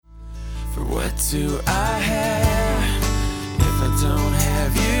What do I have if I don't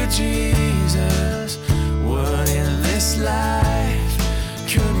have you, Jesus? What in this life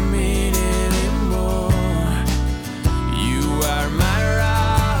could mean anymore? You are my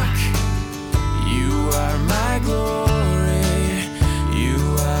rock, you are my glory, you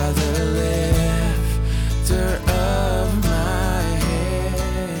are the lifter of my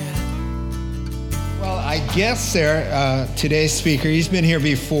head. Well, I guess today's speaker, he's been here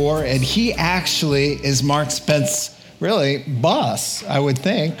before, and he actually is Mark Spence's really boss, I would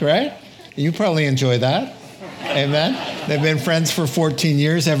think, right? You probably enjoy that. Amen. They've been friends for 14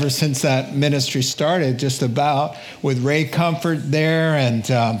 years, ever since that ministry started, just about, with Ray Comfort there, and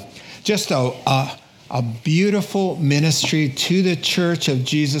just a beautiful ministry to the Church of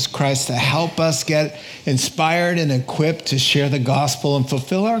Jesus Christ to help us get inspired and equipped to share the gospel and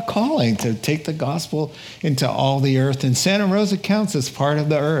fulfill our calling to take the gospel into all the earth. And Santa Rosa counts as part of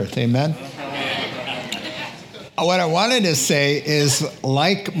the earth. Amen. What I wanted to say is,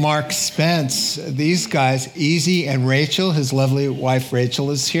 like Mark Spence, these guys, Easy and Rachel, his lovely wife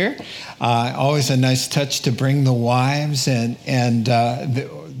Rachel is here. Always a nice touch to bring the wives, and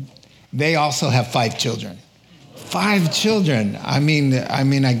they also have 5 children. 5 children. I mean,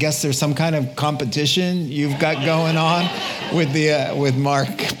 I guess there's some kind of competition you've got going on with Mark,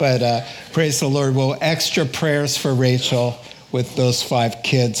 but praise the Lord. Well, extra prayers for Rachel with those 5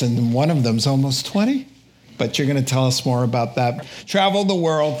 kids, and one of them's almost 20. But you're going to tell us more about that. Traveled the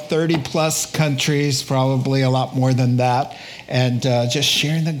world, 30 plus countries, probably a lot more than that. And just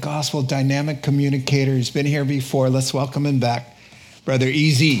sharing the gospel, dynamic communicator. He's been here before. Let's welcome him back. Brother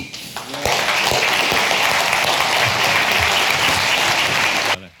Easy. Thank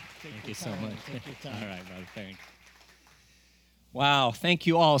you so much. All right, brother, thanks. Wow, thank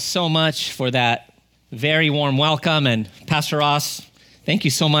you all so much for that very warm welcome. And Pastor Ross, thank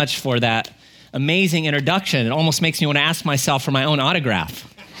you so much for that amazing introduction. It almost makes me want to ask myself for my own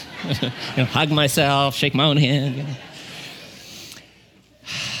autograph. Hug myself, shake my own hand.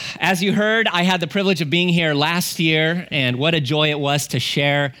 As you heard, I had the privilege of being here last year, and what a joy it was to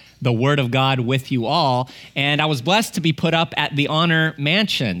share the Word of God with you all. And I was blessed to be put up at the Honor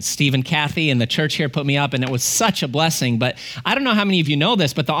Mansion. Steve and Kathy and the church here put me up, and it was such a blessing. But I don't know how many of you know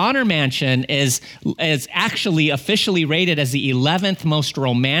this, but the Honor Mansion is actually officially rated as the 11th most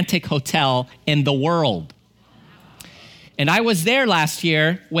romantic hotel in the world. And I was there last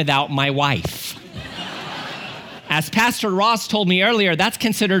year without my wife. As Pastor Ross told me earlier, that's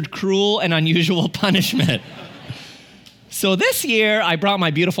considered cruel and unusual punishment. So this year, I brought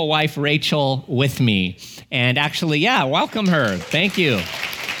my beautiful wife, Rachel, with me. And actually, welcome her. Thank you.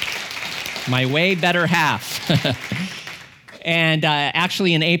 My way better half. And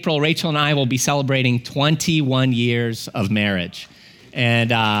actually, in April, Rachel and I will be celebrating 21 years of marriage. And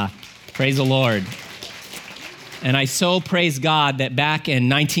praise the Lord. And I so praise God that back in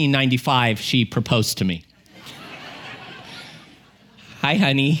 1995, she proposed to me. Hi,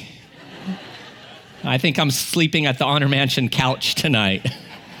 honey. I think I'm sleeping at the Honor Mansion couch tonight.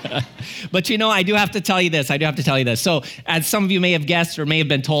 But I do have to tell you this. So as some of you may have guessed or may have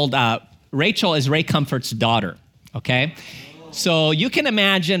been told, Rachel is Ray Comfort's daughter, okay? So you can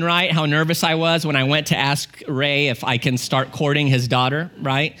imagine, right, how nervous I was when I went to ask Ray if I can start courting his daughter,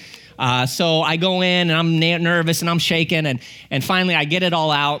 right? So I go in and I'm nervous and I'm shaking, and finally I get it all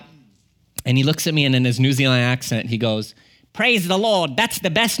out, and he looks at me and in his New Zealand accent, he goes, "Praise the Lord, that's the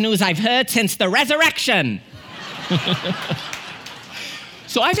best news I've heard since the resurrection."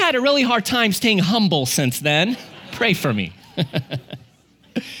 So I've had a really hard time staying humble since then. Pray for me.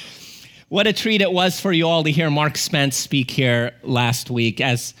 What a treat it was for you all to hear Mark Spence speak here last week.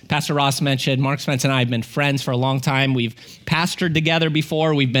 As Pastor Ross mentioned, Mark Spence and I have been friends for a long time. We've pastored together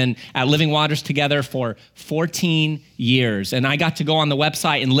before. We've been at Living Waters together for 14 years. And I got to go on the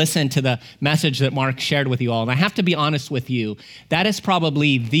website and listen to the message that Mark shared with you all. And I have to be honest with you, that is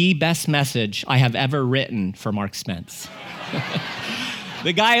probably the best message I have ever written for Mark Spence.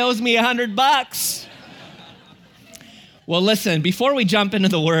 The guy owes me $100. Well, listen, before we jump into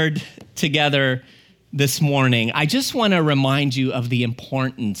the Word together this morning, I just want to remind you of the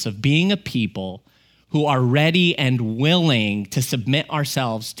importance of being a people who are ready and willing to submit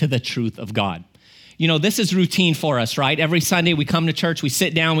ourselves to the truth of God. This is routine for us, right? Every Sunday we come to church, we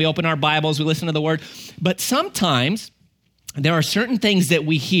sit down, we open our Bibles, we listen to the Word. But sometimes there are certain things that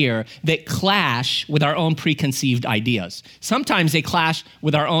we hear that clash with our own preconceived ideas. Sometimes they clash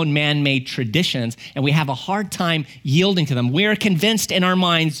with our own man-made traditions, and we have a hard time yielding to them. We're convinced in our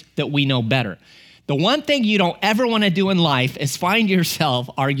minds that we know better. The one thing you don't ever want to do in life is find yourself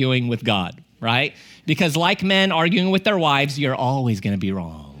arguing with God, right? Because like men arguing with their wives, you're always going to be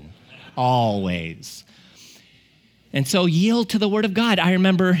wrong, Always. And so yield to the word of God. I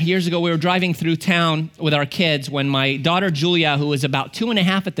remember years ago, we were driving through town with our kids when my daughter Julia, who was about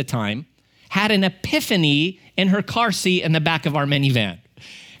 2.5 at the time, had an epiphany in her car seat in the back of our minivan.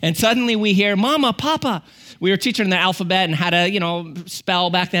 And suddenly we hear, Mama, Papa. We were teaching the alphabet and how to, spell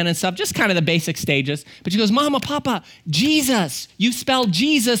back then and stuff, just kind of the basic stages. But she goes, Mama, Papa, Jesus. You spelled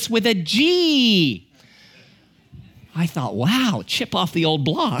Jesus with a G. I thought, wow, chip off the old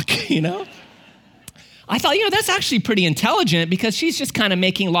block, I thought, that's actually pretty intelligent because she's just kind of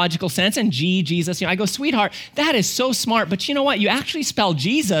making logical sense. And Jesus, I go, sweetheart, that is so smart. But you know what? You actually spell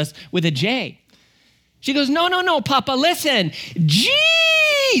Jesus with a J. She goes, no, Papa, listen.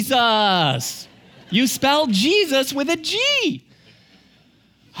 Jesus. You spelled Jesus with a G.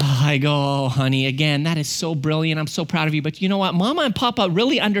 I go, oh, honey, again, that is so brilliant. I'm so proud of you. But you know what? Mama and Papa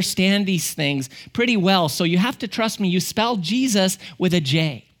really understand these things pretty well. So you have to trust me. You spelled Jesus with a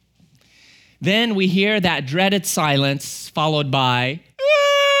J. Then we hear that dreaded silence followed by,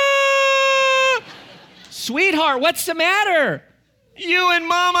 sweetheart, what's the matter? You and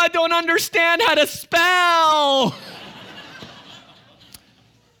Mama don't understand how to spell.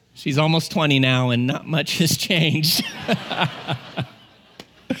 She's almost 20 now and not much has changed.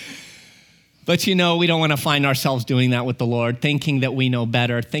 But we don't want to find ourselves doing that with the Lord, thinking that we know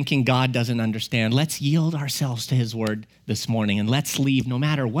better, thinking God doesn't understand. Let's yield ourselves to his word this morning, and let's leave, no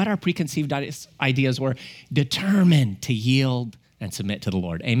matter what our preconceived ideas were, determined to yield and submit to the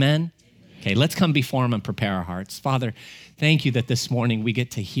Lord. Amen? Okay, let's come before him and prepare our hearts. Father, thank you that this morning we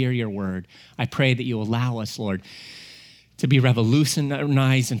get to hear your word. I pray that you allow us, Lord, to be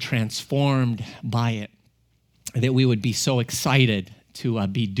revolutionized and transformed by it, that we would be so excited to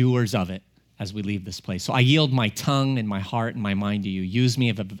be doers of it as we leave this place. So I yield my tongue and my heart and my mind to you. Use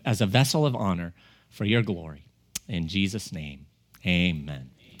me as a vessel of honor for your glory. In Jesus' name,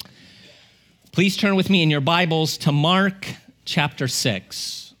 amen. Please turn with me in your Bibles to Mark chapter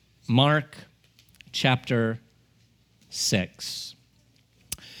 6. Mark chapter 6.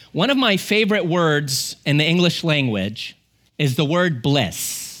 One of my favorite words in the English language is the word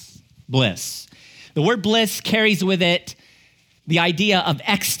bliss. Bliss. The word bliss carries with it the idea of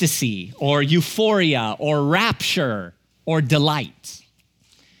ecstasy or euphoria or rapture or delight.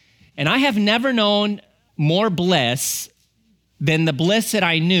 And I have never known more bliss than the bliss that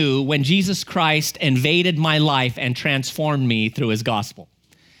I knew when Jesus Christ invaded my life and transformed me through his gospel.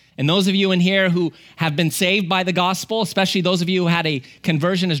 And those of you in here who have been saved by the gospel, especially those of you who had a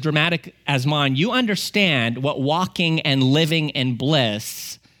conversion as dramatic as mine, you understand what walking and living in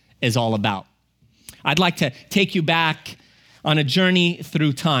bliss is all about. I'd like to take you back on a journey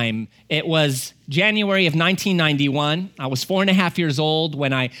through time. It was January of 1991. I was 4.5 years old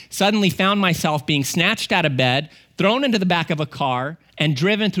when I suddenly found myself being snatched out of bed, thrown into the back of a car, and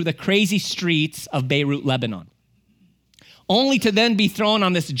driven through the crazy streets of Beirut, Lebanon, only to then be thrown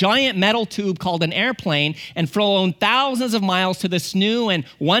on this giant metal tube called an airplane and flown thousands of miles to this new and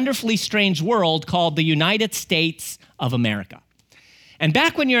wonderfully strange world called the United States of America. And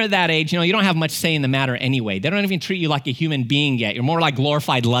back when you're at that age, you don't have much say in the matter anyway. They don't even treat you like a human being yet. You're more like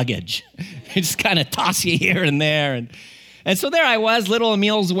glorified luggage. They just kind of toss you here and there. And so there I was, little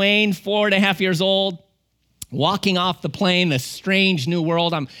Emil Zwane, 4.5 years old, walking off the plane, this strange new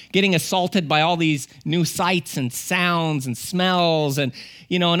world. I'm getting assaulted by all these new sights and sounds and smells. And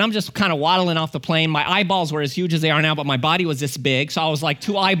I'm just kind of waddling off the plane. My eyeballs were as huge as they are now, but my body was this big. So I was like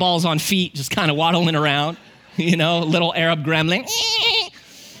 2 eyeballs on feet, just kind of waddling around, little Arab gremlin.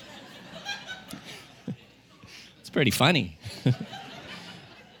 It's pretty funny.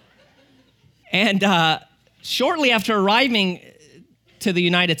 And shortly after arriving to the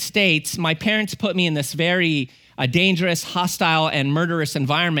United States, my parents put me in this very dangerous, hostile, and murderous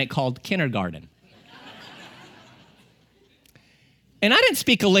environment called kindergarten. And I didn't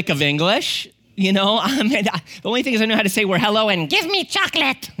speak a lick of English, the only thing is I knew how to say we're hello and give me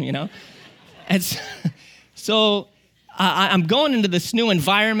chocolate, And so I'm going into this new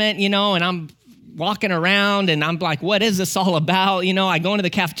environment, and I'm walking around and I'm like, what is this all about? I go into the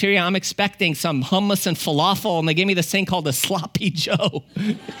cafeteria, I'm expecting some hummus and falafel, and they gave me this thing called the Sloppy Joe.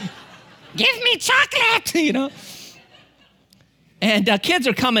 Give me chocolate, And kids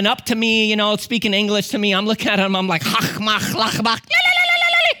are coming up to me, speaking English to me. I'm looking at them, I'm like, hach, mach, lach, bach.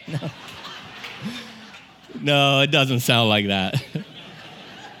 No, it doesn't sound like that.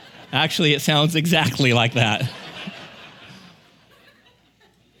 Actually, it sounds exactly like that.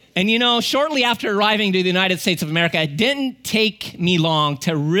 And shortly after arriving to the United States of America, it didn't take me long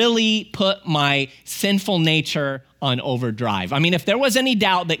to really put my sinful nature on overdrive. I mean, if there was any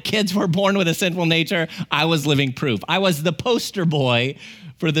doubt that kids were born with a sinful nature, I was living proof. I was the poster boy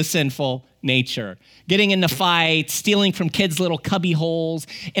for the sinful nature. Getting into fights, stealing from kids' little cubby holes,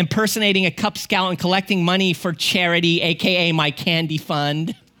 impersonating a Cub Scout and collecting money for charity, AKA my candy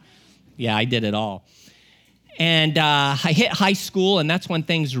fund. Yeah, I did it all. And I hit high school, and that's when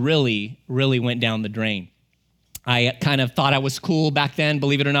things really, really went down the drain. I kind of thought I was cool back then.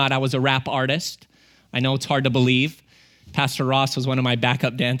 Believe it or not, I was a rap artist. I know it's hard to believe. Pastor Ross was one of my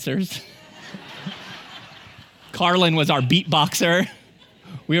backup dancers. Carlin was our beatboxer.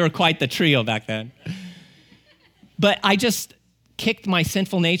 We were quite the trio back then. But I just kicked my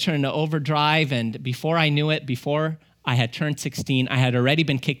sinful nature into overdrive, and before I knew it, before I had turned 16, I had already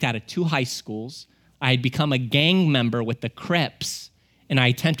been kicked out of 2 high schools. I had become a gang member with the Crips, and I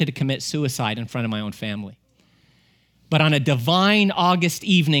attempted to commit suicide in front of my own family. But on a divine August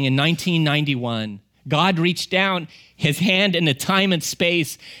evening in 1991, God reached down his hand into time and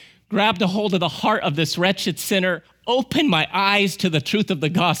space, grabbed a hold of the heart of this wretched sinner, opened my eyes to the truth of the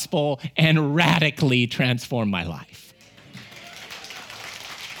gospel, and radically transformed my life.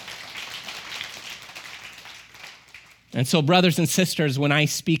 And so, brothers and sisters, when I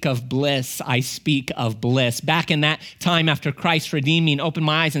speak of bliss, I speak of bliss. Back in that time after Christ redeemed me and opened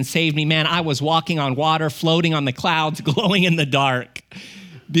my eyes and saved me, man, I was walking on water, floating on the clouds, glowing in the dark,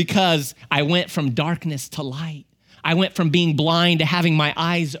 because I went from darkness to light. I went from being blind to having my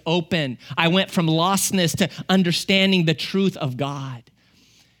eyes open. I went from lostness to understanding the truth of God.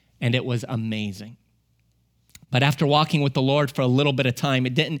 And it was amazing. But after walking with the Lord for a little bit of time,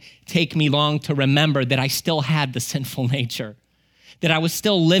 it didn't take me long to remember that I still had the sinful nature, that I was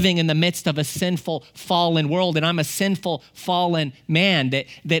still living in the midst of a sinful, fallen world, and I'm a sinful, fallen man,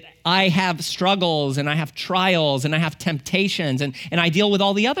 that I have struggles, and I have trials, and I have temptations, and I deal with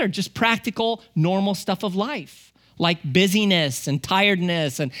all the other just practical, normal stuff of life, like busyness and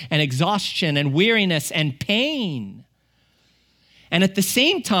tiredness and exhaustion and weariness and pain. And at the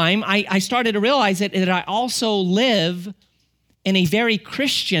same time, I started to realize that I also live in a very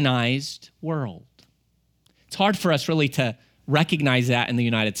Christianized world. It's hard for us really to recognize that in the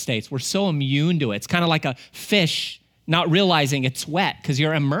United States. We're so immune to it. It's kind of like a fish not realizing it's wet because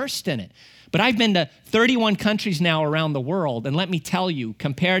you're immersed in it. But I've been to 31 countries now around the world, and let me tell you,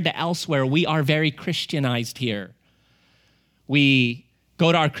 compared to elsewhere, we are very Christianized here. We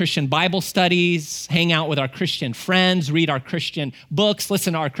go to our Christian Bible studies, hang out with our Christian friends, read our Christian books,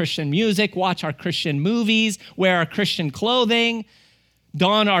 listen to our Christian music, watch our Christian movies, wear our Christian clothing,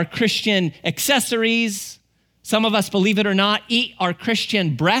 don our Christian accessories. Some of us, believe it or not, eat our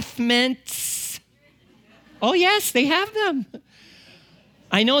Christian breath mints. Oh yes, they have them.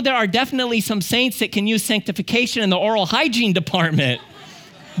 I know there are definitely some saints that can use sanctification in the oral hygiene department,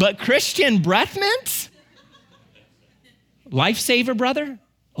 but Christian breath mints? Lifesaver, brother?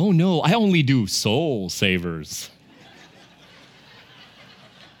 Oh no, I only do soul savers.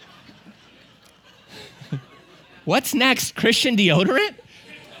 What's next? Christian deodorant?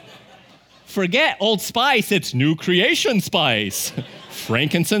 Forget Old Spice, it's New Creation Spice.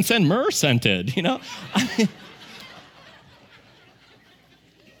 Frankincense and myrrh scented, you know?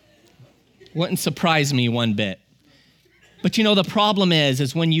 Wouldn't surprise me one bit. But you know, the problem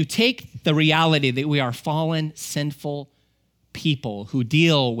is when you take the reality that we are fallen, sinful people who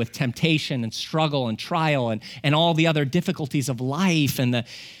deal with temptation and struggle and trial and all the other difficulties of life and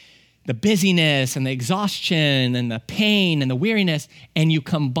the busyness and the exhaustion and the pain and the weariness, and you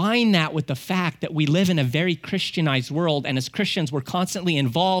combine that with the fact that we live in a very Christianized world, and as Christians, we're constantly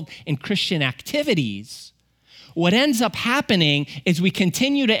involved in Christian activities. What ends up happening is we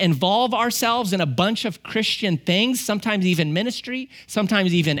continue to involve ourselves in a bunch of Christian things, sometimes even ministry,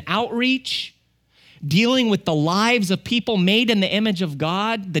 sometimes even outreach, dealing with the lives of people made in the image of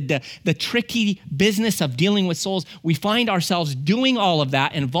God, the tricky business of dealing with souls. We find ourselves doing all of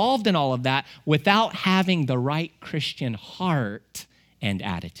that, involved in all of that, without having the right Christian heart and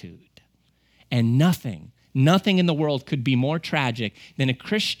attitude. And nothing in the world could be more tragic than a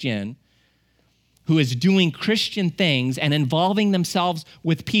Christian who is doing Christian things and involving themselves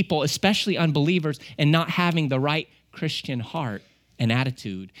with people, especially unbelievers, and not having the right Christian heart and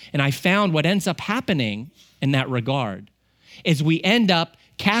attitude. And I found what ends up happening in that regard is we end up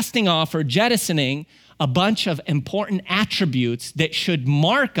casting off or jettisoning a bunch of important attributes that should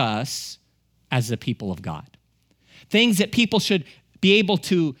mark us as the people of God. Things that people should be able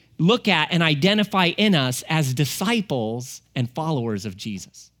to look at and identify in us as disciples and followers of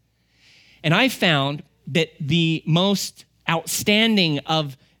Jesus. And I found that the most outstanding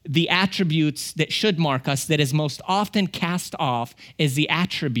of the attributes that should mark us, that is most often cast off, is the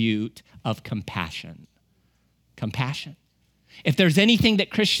attribute of compassion. Compassion. If there's anything that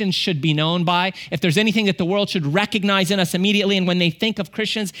Christians should be known by, if there's anything that the world should recognize in us immediately, and when they think of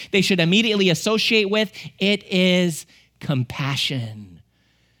Christians, they should immediately associate with, it is compassion.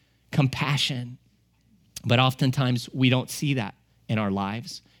 Compassion. But oftentimes we don't see that in our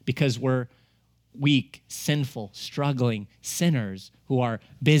lives because we're weak, sinful, struggling sinners who are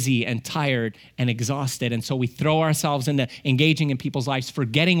busy and tired and exhausted. And so we throw ourselves into engaging in people's lives,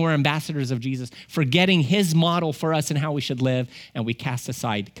 forgetting we're ambassadors of Jesus, forgetting his model for us and how we should live, and we cast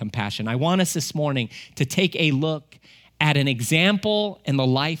aside compassion. I want us this morning to take a look at an example in the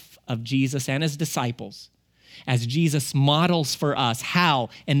life of Jesus and his disciples as Jesus models for us how,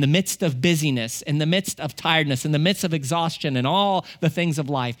 in the midst of busyness, in the midst of tiredness, in the midst of exhaustion and all the things of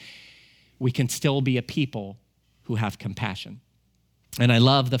life, we can still be a people who have compassion. And I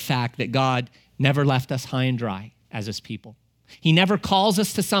love the fact that God never left us high and dry as his people. He never calls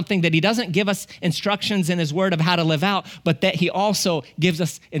us to something that he doesn't give us instructions in his word of how to live out, but that he also gives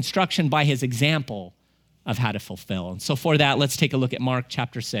us instruction by his example of how to fulfill. And so for that, let's take a look at Mark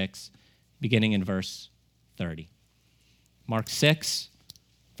chapter 6, beginning in verse 30. Mark 6,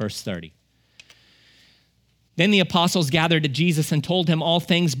 verse 30. Then the apostles gathered to Jesus and told him all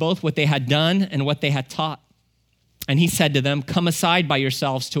things, both what they had done and what they had taught. And he said to them, "Come aside by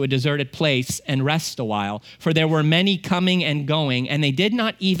yourselves to a deserted place and rest a while, for there were many coming and going, and they did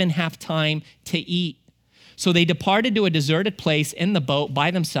not even have time to eat." So they departed to a deserted place in the boat by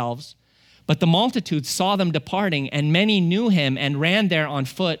themselves. But the multitude saw them departing, and many knew him and ran there on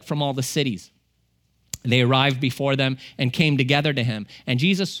foot from all the cities. They arrived before them and came together to him. And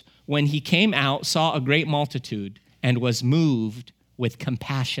Jesus, when he came out, saw a great multitude and was moved with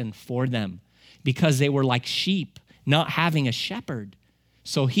compassion for them because they were like sheep, not having a shepherd.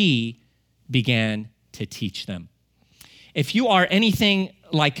 So he began to teach them. If you are anything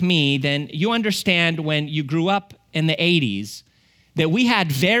like me, then you understand when you grew up in the 80s that we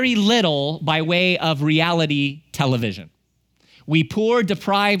had very little by way of reality television. We poor,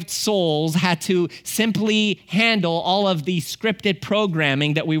 deprived souls had to simply handle all of the scripted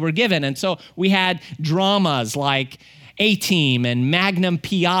programming that we were given. And so we had dramas like A-Team and Magnum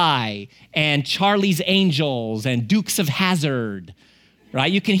P.I. and Charlie's Angels and Dukes of Hazzard, right?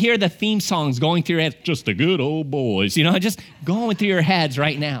 You can hear the theme songs going through your heads, just the good old boys, just going through your heads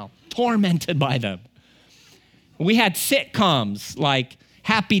right now, tormented by them. We had sitcoms like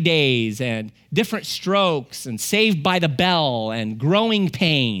Happy Days and Different Strokes and Saved by the Bell and Growing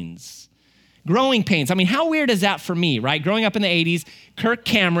Pains. Growing Pains. I mean, how weird is that for me, right? Growing up in the 80s, Kirk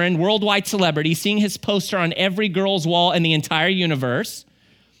Cameron, worldwide celebrity, seeing his poster on every girl's wall in the entire universe.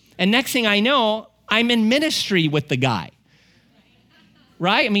 And next thing I know, I'm in ministry with the guy.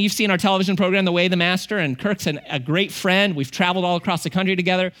 Right? I mean, you've seen our television program, The Way, the Master, and Kirk's a great friend. We've traveled all across the country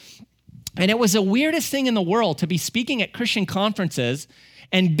together. And it was the weirdest thing in the world to be speaking at Christian conferences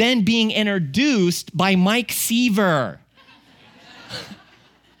and then being introduced by Mike Seaver.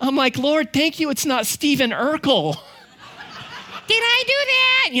 I'm like, Lord, thank you, it's not Stephen Urkel. Did I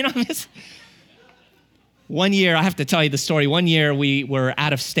do that? One year, I have to tell you the story. One year, we were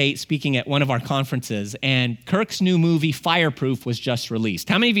out of state speaking at one of our conferences, and Kirk's new movie, Fireproof, was just released.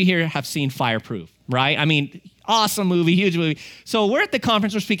 How many of you here have seen Fireproof, right? I mean, awesome movie, huge movie. So we're at the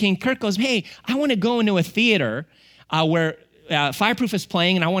conference, we're speaking. Kirk goes, "Hey, I want to go into a theater where Fireproof is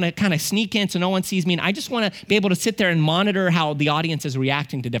playing, and I want to kind of sneak in so no one sees me, and I just want to be able to sit there and monitor how the audience is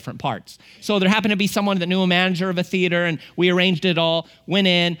reacting to different parts." So there happened to be someone that knew a manager of a theater, and we arranged it all, went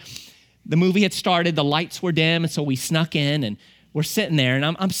in. The movie had started, the lights were dim, and so we snuck in, and we're sitting there, and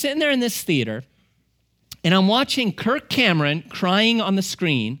I'm sitting there in this theater, and I'm watching Kirk Cameron crying on the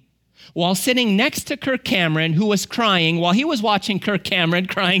screen while sitting next to Kirk Cameron, who was crying while he was watching Kirk Cameron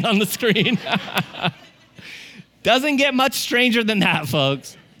crying on the screen. Doesn't get much stranger than that,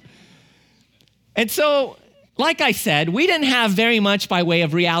 folks. And so, like I said, we didn't have very much by way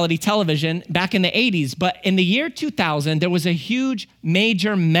of reality television back in the 80s, but in the year 2000, there was a huge,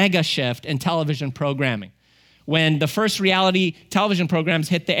 major mega shift in television programming. When the first reality television programs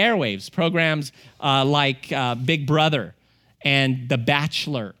hit the airwaves, programs like Big Brother and The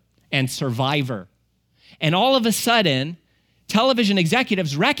Bachelor and Survivor. And all of a sudden, television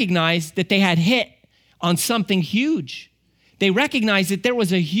executives recognized that they had hit on something huge. They recognized that there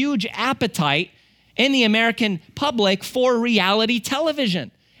was a huge appetite in the American public for reality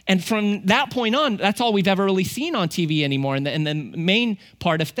television. And from that point on, that's all we've ever really seen on TV anymore. And the main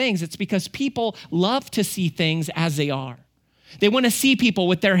part of things, it's because people love to see things as they are. They want to see people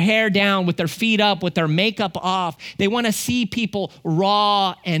with their hair down, with their feet up, with their makeup off. They want to see people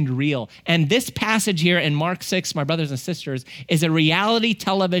raw and real. And this passage here in Mark 6, my brothers and sisters, is a reality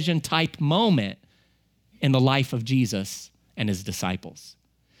television type moment in the life of Jesus and his disciples.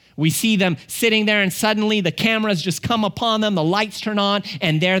 We see them sitting there, and suddenly the cameras just come upon them, the lights turn on,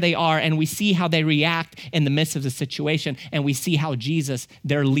 and there they are. And we see how they react in the midst of the situation. And we see how Jesus,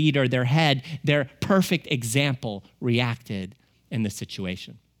 their leader, their head, their perfect example, reacted in this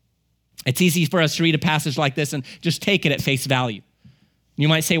situation. It's easy for us to read a passage like this and just take it at face value. You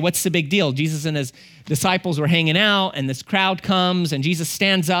might say, what's the big deal? Jesus and his disciples were hanging out, and this crowd comes, and Jesus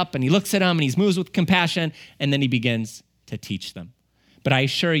stands up, and he looks at them, and he's moved with compassion, and then he begins to teach them. But I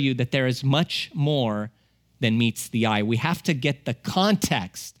assure you that there is much more than meets the eye. We have to get the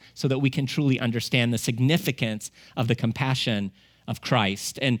context so that we can truly understand the significance of the compassion of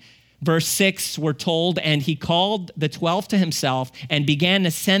Christ. And verse 6, we're told, and he called the 12 to himself and began to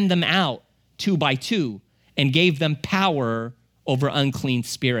send them out 2 by 2 and gave them power over unclean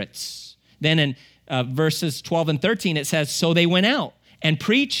spirits. Then in verses 12 and 13, it says, so they went out and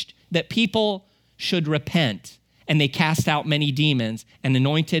preached that people should repent. And they cast out many demons and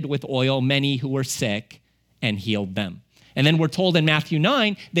anointed with oil many who were sick and healed them. And then we're told in Matthew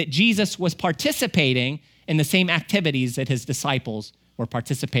 9 that Jesus was participating in the same activities that his disciples were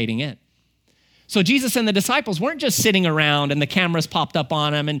participating in. So Jesus and the disciples weren't just sitting around and the cameras popped up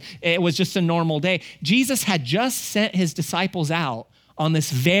on them and it was just a normal day. Jesus had just sent his disciples out on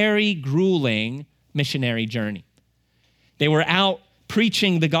this very grueling missionary journey. They were out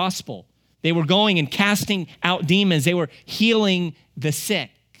preaching the gospel. They were going and casting out demons. They were healing the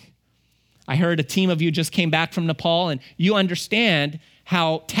sick. I heard a team of you just came back from Nepal, and you understand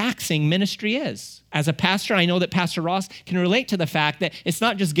how taxing ministry is. As a pastor, I know that Pastor Ross can relate to the fact that it's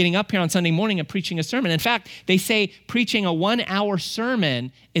not just getting up here on Sunday morning and preaching a sermon. In fact, they say preaching a 1-hour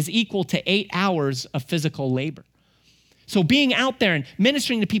sermon is equal to 8 hours of physical labor. So being out there and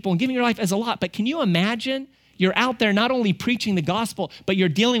ministering to people and giving your life is a lot. But can you imagine? You're out there not only preaching the gospel, but you're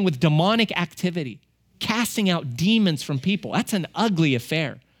dealing with demonic activity, casting out demons from people. That's an ugly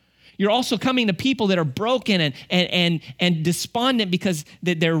affair. You're also coming to people that are broken and despondent because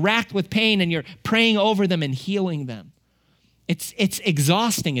they're racked with pain, and you're praying over them and healing them. It's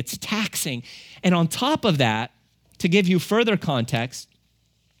exhausting, it's taxing. And on top of that, to give you further context,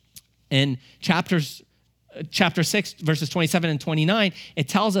 in chapter 6, verses 27 and 29, it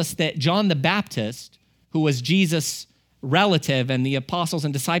tells us that John the Baptist, who was Jesus' relative and the apostles'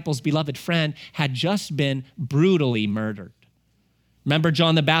 and disciples' beloved friend, had just been brutally murdered. Remember,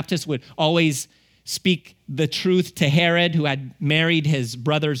 John the Baptist would always speak the truth to Herod, who had married his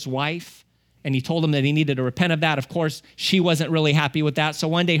brother's wife, and he told him that he needed to repent of that. Of course, she wasn't really happy with that. So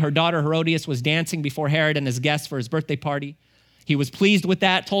one day, her daughter Herodias was dancing before Herod and his guests for his birthday party. He was pleased with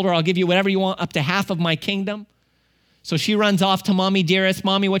that, told her, I'll give you whatever you want, up to half of my kingdom. So she runs off to Mommy Dearest.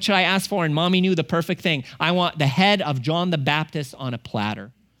 Mommy, what should I ask for? And Mommy knew the perfect thing. I want the head of John the Baptist on a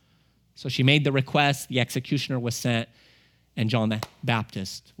platter. So she made the request. The executioner was sent, and John the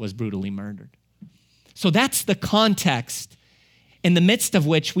Baptist was brutally murdered. So that's the context in the midst of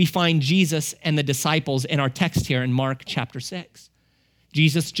which we find Jesus and the disciples in our text here in Mark chapter 6.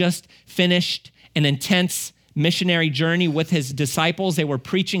 Jesus just finished an intense missionary journey with his disciples. They were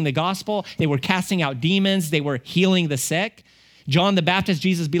preaching the gospel. They were casting out demons. They were healing the sick. John the Baptist,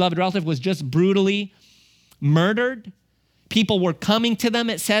 Jesus' beloved relative, was just brutally murdered. People were coming to them,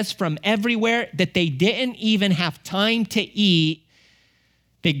 it says, from everywhere that they didn't even have time to eat.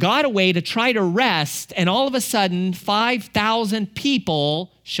 They got away to try to rest, and all of a sudden, 5,000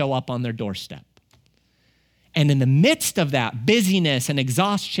 people show up on their doorstep. And in the midst of that busyness and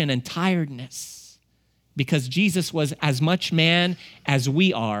exhaustion and tiredness, because Jesus was as much man as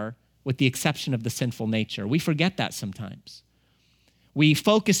we are, with the exception of the sinful nature. We forget that sometimes. We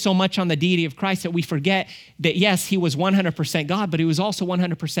focus so much on the deity of Christ that we forget that, yes, he was 100% God, but he was also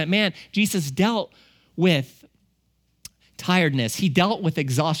 100% man. Jesus dealt with tiredness. He dealt with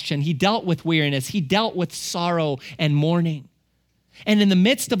exhaustion. He dealt with weariness. He dealt with sorrow and mourning. And in the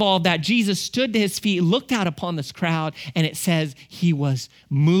midst of all of that, Jesus stood to his feet, looked out upon this crowd, and it says he was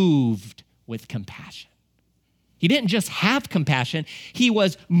moved with compassion. He didn't just have compassion, he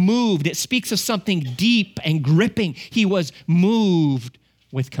was moved. It speaks of something deep and gripping. He was moved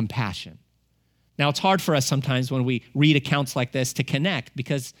with compassion. Now, it's hard for us sometimes when we read accounts like this to connect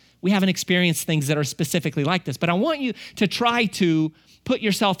because we haven't experienced things that are specifically like this. But I want you to try to put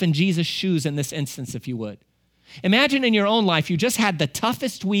yourself in Jesus' shoes in this instance, if you would. Imagine in your own life, you just had the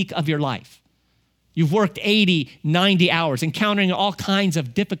toughest week of your life. You've worked 80, 90 hours, encountering all kinds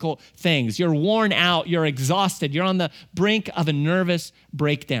of difficult things. You're worn out, you're exhausted, you're on the brink of a nervous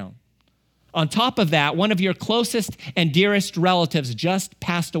breakdown. On top of that, one of your closest and dearest relatives just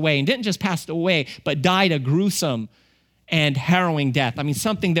passed away, and didn't just pass away, but died a gruesome and harrowing death. I mean,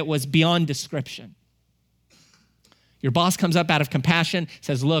 something that was beyond description. Your boss comes up out of compassion,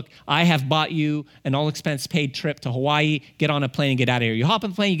 says, look, I have bought you an all-expense paid trip to Hawaii. Get on a plane and get out of here. You hop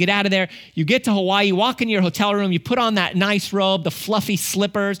on the plane, you get out of there. You get to Hawaii, you walk into your hotel room, you put on that nice robe, the fluffy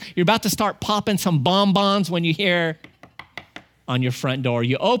slippers. You're about to start popping some bonbons when you hear on your front door.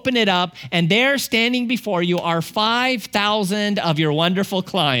 You open it up, and there standing before you are 5,000 of your wonderful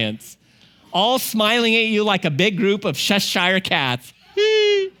clients, all smiling at you like a big group of Cheshire cats.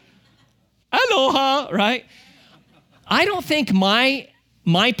 Aloha, right? I don't think my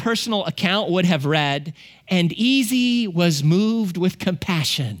personal account would have read, and Easy was moved with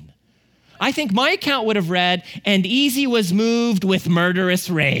compassion. I think my account would have read, and Easy was moved with murderous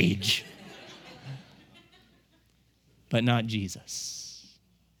rage. But not Jesus.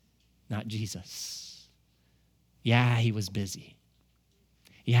 Not Jesus. Yeah, he was busy.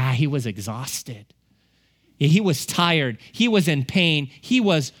 Yeah, he was exhausted. Yeah, he was tired. He was in pain. He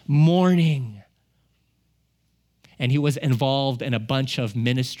was mourning. And he was involved in a bunch of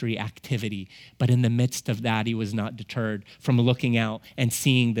ministry activity. But in the midst of that, he was not deterred from looking out and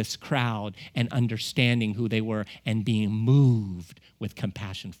seeing this crowd and understanding who they were and being moved with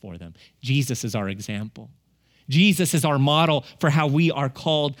compassion for them. Jesus is our example. Jesus is our model for how we are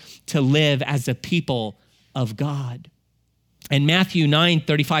called to live as a people of God. And Matthew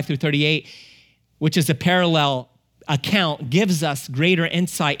 9:35 through 38, which is a parallel account, gives us greater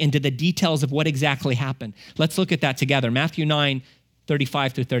insight into the details of what exactly happened. Let's look at that together. Matthew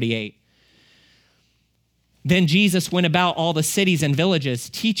 9:35 through 38. Then Jesus went about all the cities and villages,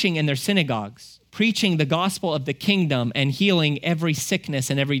 teaching in their synagogues, preaching the gospel of the kingdom and healing every sickness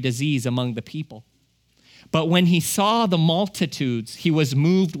and every disease among the people. But when he saw the multitudes, he was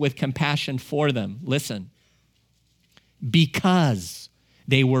moved with compassion for them. Listen, because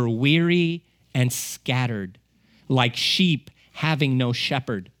they were weary and scattered, like sheep having no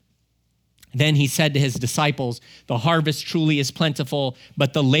shepherd. Then he said to his disciples, the harvest truly is plentiful,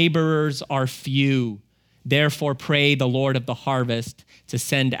 but the laborers are few. Therefore pray the Lord of the harvest to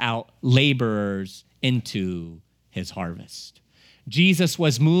send out laborers into his harvest. Jesus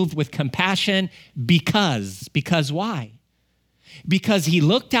was moved with compassion because why? Because he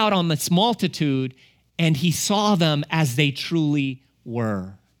looked out on this multitude and he saw them as they truly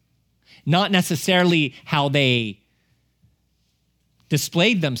were. Not necessarily how they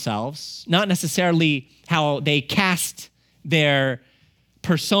displayed themselves, not necessarily how they cast their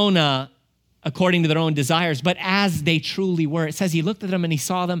persona according to their own desires, but as they truly were. It says he looked at them and he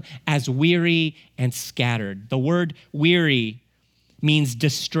saw them as weary and scattered. The word weary means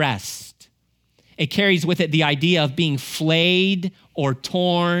distressed. It carries with it the idea of being flayed or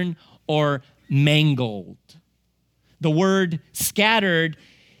torn or mangled. The word scattered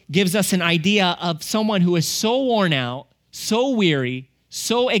gives us an idea of someone who is so worn out, so weary,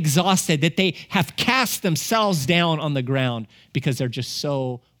 so exhausted that they have cast themselves down on the ground because they're just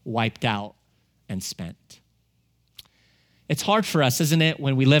so wiped out and spent. It's hard for us, isn't it,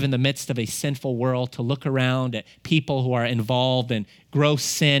 when we live in the midst of a sinful world to look around at people who are involved in gross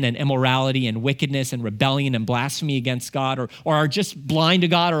sin and immorality and wickedness and rebellion and blasphemy against God, or are just blind to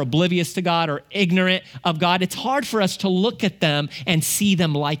God or oblivious to God or ignorant of God. It's hard for us to look at them and see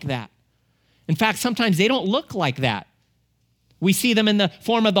them like that. In fact, sometimes they don't look like that. We see them in the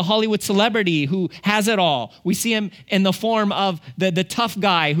form of the Hollywood celebrity who has it all. We see him in the form of the tough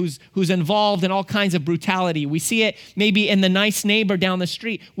guy who's involved in all kinds of brutality. We see it maybe in the nice neighbor down the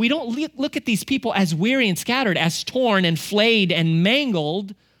street. We don't look at these people as weary and scattered, as torn and flayed and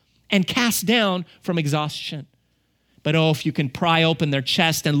mangled and cast down from exhaustion. But if you can pry open their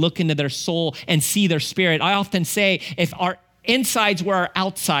chest and look into their soul and see their spirit. I often say, if our insides were our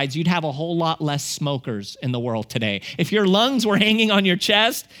outsides, you'd have a whole lot less smokers in the world today. If your lungs were hanging on your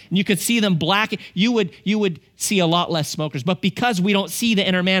chest and you could see them black, you would see a lot less smokers. But because we don't see the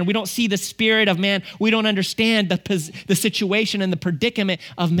inner man, we don't see the spirit of man, we don't understand the situation and the predicament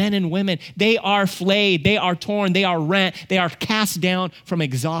of men and women. They are flayed, they are torn, they are rent, they are cast down from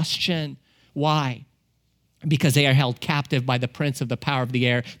exhaustion. Why? Because they are held captive by the prince of the power of the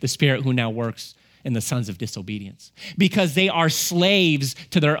air, the spirit who now works in the sons of disobedience, because they are slaves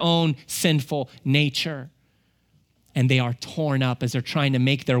to their own sinful nature. And they are torn up as they're trying to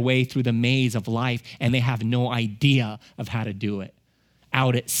make their way through the maze of life, and they have no idea of how to do it,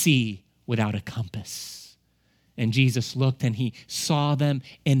 out at sea without a compass. And Jesus looked and he saw them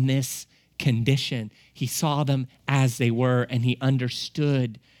in this condition. He saw them as they were, and he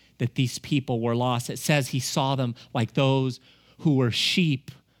understood that these people were lost. It says he saw them like those who were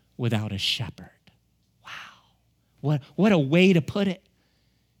sheep without a shepherd. What a way to put it.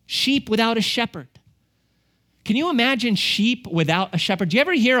 Sheep without a shepherd. Can you imagine sheep without a shepherd? Do you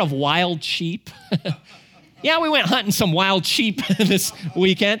ever hear of wild sheep? Yeah, we went hunting some wild sheep this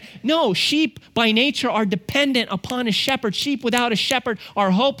weekend. No, sheep by nature are dependent upon a shepherd. Sheep without a shepherd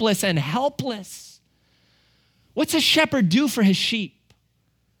are hopeless and helpless. What's a shepherd do for his sheep?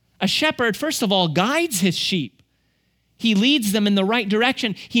 A shepherd, first of all, guides his sheep. He leads them in the right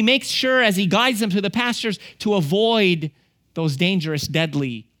direction. He makes sure as he guides them to the pastures to avoid those dangerous,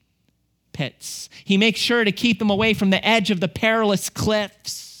 deadly pits. He makes sure to keep them away from the edge of the perilous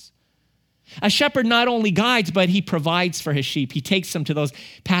cliffs. A shepherd not only guides, but he provides for his sheep. He takes them to those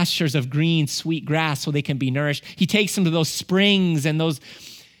pastures of green, sweet grass so they can be nourished. He takes them to those springs and those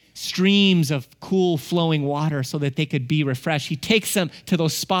streams of cool flowing water so that they could be refreshed. He takes them to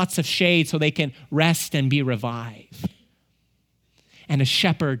those spots of shade so they can rest and be revived. And a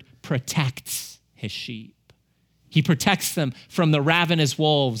shepherd protects his sheep. He protects them from the ravenous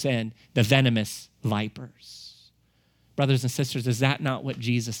wolves and the venomous vipers. Brothers and sisters, is that not what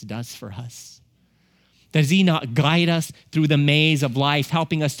Jesus does for us? Does he not guide us through the maze of life,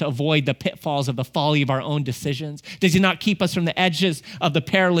 helping us to avoid the pitfalls of the folly of our own decisions? Does he not keep us from the edges of the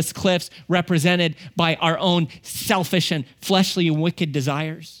perilous cliffs represented by our own selfish and fleshly and wicked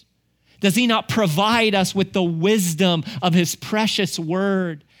desires? Does he not provide us with the wisdom of his precious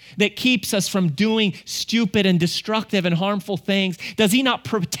word that keeps us from doing stupid and destructive and harmful things? Does he not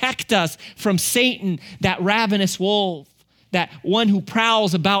protect us from Satan, that ravenous wolf, that one who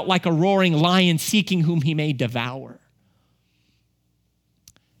prowls about like a roaring lion seeking whom he may devour?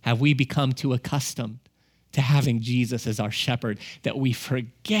 Have we become too accustomed to having Jesus as our shepherd that we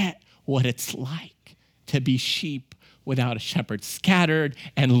forget what it's like to be sheep without a shepherd, scattered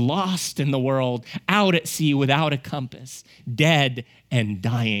and lost in the world, out at sea without a compass, dead and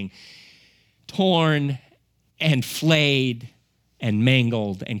dying, torn and flayed and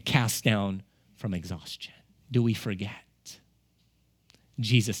mangled and cast down from exhaustion? Do we forget?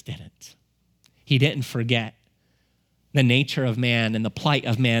 Jesus didn't. He didn't forget the nature of man and the plight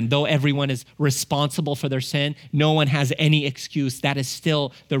of man. Though everyone is responsible for their sin, no one has any excuse. That is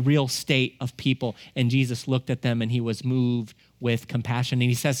still the real state of people. And Jesus looked at them and he was moved with compassion. And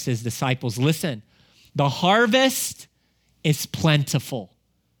he says to his disciples, listen, the harvest is plentiful.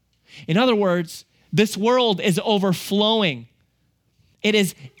 In other words, this world is overflowing. It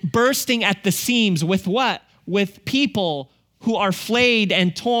is bursting at the seams with what? With people who are flayed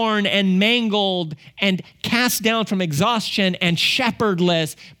and torn and mangled and cast down from exhaustion and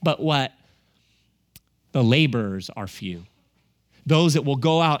shepherdless. But what? The laborers are few. Those that will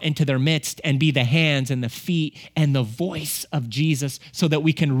go out into their midst and be the hands and the feet and the voice of Jesus so that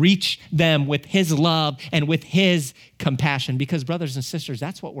we can reach them with his love and with his compassion. Because brothers and sisters,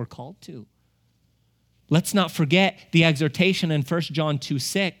 that's what we're called to. Let's not forget the exhortation in 1 John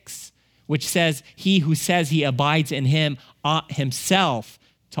 2:6, which says, he who says he abides in him ought himself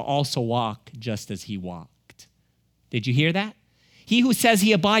to also walk just as he walked. Did you hear that? He who says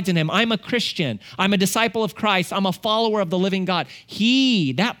he abides in him, I'm a Christian, I'm a disciple of Christ, I'm a follower of the living God.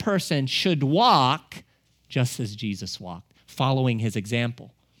 That person should walk just as Jesus walked, following his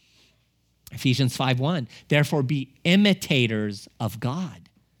example. Ephesians 5:1, therefore be imitators of God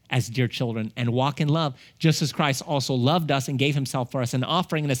as dear children and walk in love, just as Christ also loved us and gave himself for us, an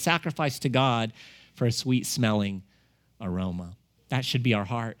offering and a sacrifice to God for a sweet smelling aroma. That should be our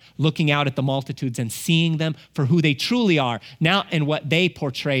heart, looking out at the multitudes and seeing them for who they truly are, not in what they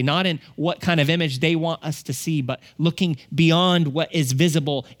portray, not in what kind of image they want us to see, but looking beyond what is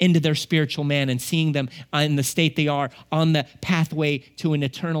visible into their spiritual man and seeing them in the state they are on the pathway to an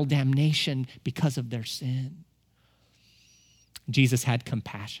eternal damnation because of their sin. Jesus had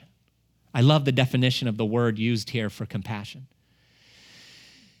compassion. I love the definition of the word used here for compassion.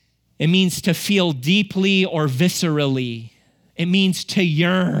 It means to feel deeply or viscerally. It means to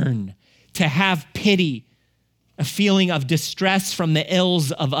yearn, to have pity, a feeling of distress from the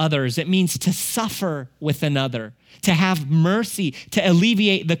ills of others. It means to suffer with another, to have mercy, to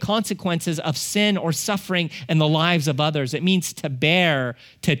alleviate the consequences of sin or suffering in the lives of others. It means to bear,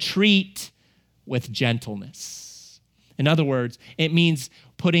 to treat with gentleness. In other words, it means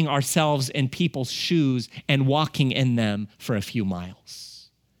putting ourselves in people's shoes and walking in them for a few miles.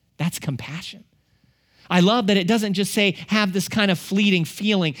 That's compassion. I love that it doesn't just say have this kind of fleeting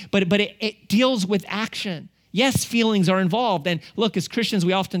feeling, but it deals with action. Yes, feelings are involved. And look, as Christians,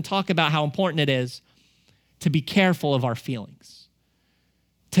 we often talk about how important it is to be careful of our feelings,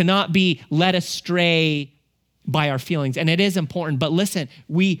 to not be led astray by our feelings. And it is important, but listen,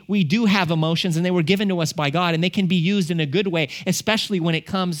 we do have emotions and they were given to us by God and they can be used in a good way, especially when it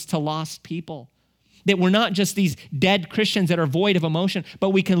comes to lost people. That we're not just these dead Christians that are void of emotion,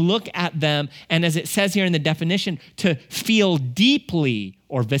 but we can look at them and as it says here in the definition, to feel deeply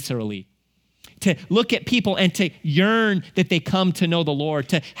or viscerally, to look at people and to yearn that they come to know the Lord,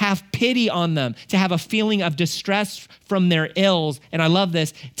 to have pity on them, to have a feeling of distress from their ills. And I love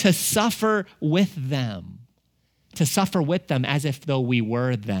this, to suffer with them as if though we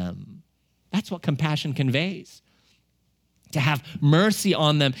were them. That's what compassion conveys. To have mercy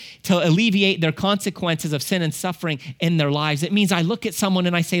on them, to alleviate their consequences of sin and suffering in their lives. It means I look at someone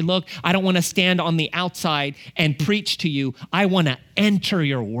and I say, look, I don't want to stand on the outside and preach to you. I want to enter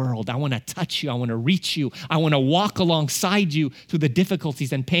your world. I want to touch you. I want to reach you. I want to walk alongside you through the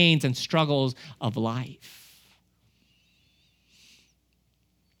difficulties and pains and struggles of life.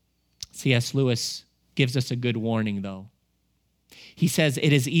 C.S. Lewis gives us a good warning, though. He says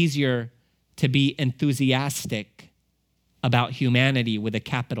it is easier to be enthusiastic about humanity with a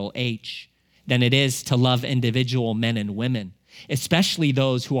capital H than it is to love individual men and women, especially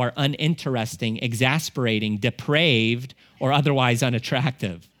those who are uninteresting, exasperating, depraved, or otherwise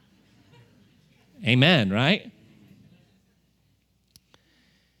unattractive. Amen, right?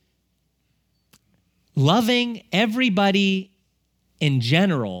 Loving everybody in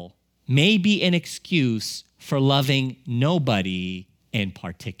general may be an excuse for loving nobody in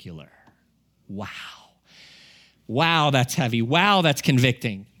particular. Wow. Wow, that's heavy. Wow, that's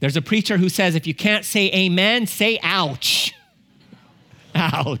convicting. There's a preacher who says, if you can't say amen, say ouch.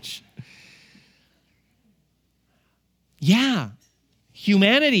 Ouch. Yeah,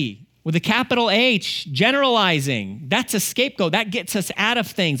 humanity with a capital H, generalizing. That's a scapegoat. That gets us out of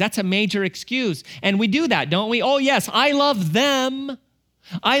things. That's a major excuse. And we do that, don't we? Oh, yes, I love them.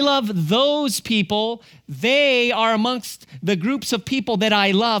 I love those people. They are amongst the groups of people that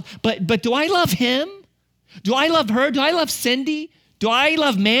I love. But do I love him? Do I love her? Do I love Cindy? Do I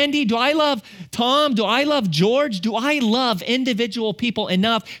love Mandy? Do I love Tom? Do I love George? Do I love individual people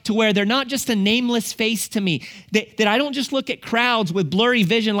enough to where they're not just a nameless face to me? That I don't just look at crowds with blurry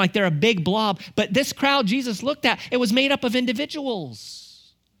vision like they're a big blob, but this crowd Jesus looked at, it was made up of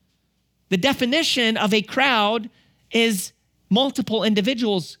individuals. The definition of a crowd is multiple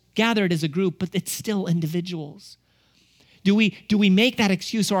individuals gathered as a group, but it's still individuals. Do we make that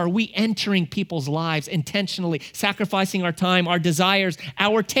excuse, or are we entering people's lives intentionally, sacrificing our time, our desires,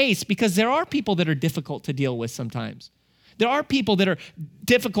 our tastes? Because there are people that are difficult to deal with sometimes. There are people that are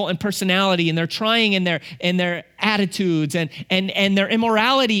difficult in personality, and they're trying in their attitudes, and their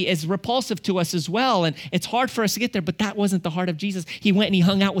immorality is repulsive to us as well. And it's hard for us to get there, but that wasn't the heart of Jesus. He went and he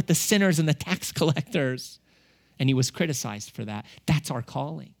hung out with the sinners and the tax collectors, and he was criticized for that. That's our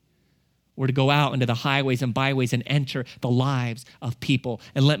calling. We're to go out into the highways and byways and enter the lives of people.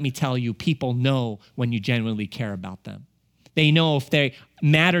 And let me tell you, people know when you genuinely care about them. They know if they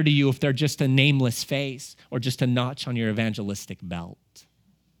matter to you, if they're just a nameless face or just a notch on your evangelistic belt.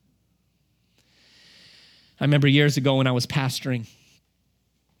 I remember years ago when I was pastoring,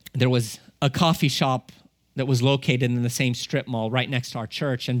 there was a coffee shop that was located in the same strip mall right next to our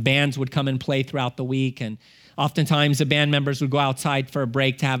church, and bands would come and play throughout the week, and oftentimes the band members would go outside for a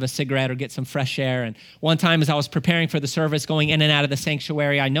break to have a cigarette or get some fresh air. And one time as I was preparing for the service, going in and out of the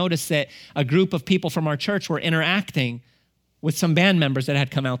sanctuary, I noticed that a group of people from our church were interacting with some band members that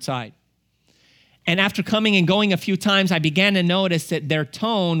had come outside. And after coming and going a few times, I began to notice that their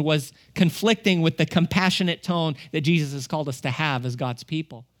tone was conflicting with the compassionate tone that Jesus has called us to have as God's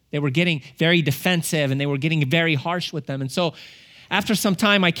people. They were getting very defensive, and they were getting very harsh with them. And so after some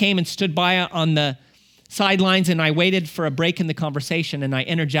time, I came and stood by on the sidelines, and I waited for a break in the conversation, and I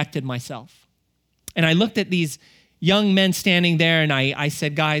interjected myself. And I looked at these young men standing there, and I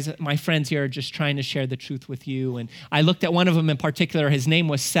said, guys, my friends here are just trying to share the truth with you. And I looked at one of them in particular. His name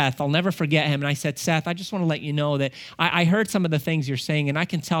was Seth. I'll never forget him. And I said, Seth, I just want to let you know that I heard some of the things you're saying, and I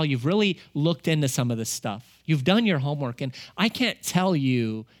can tell you've really looked into some of this stuff. You've done your homework, and I can't tell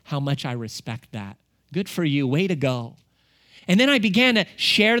you how much I respect that. Good for you. Way to go. And then I began to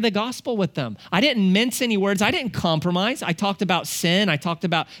share the gospel with them. I didn't mince any words. I didn't compromise. I talked about sin. I talked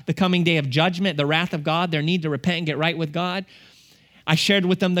about the coming day of judgment, the wrath of God, their need to repent and get right with God. I shared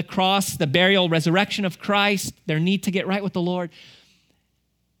with them the cross, the burial, resurrection of Christ, their need to get right with the Lord.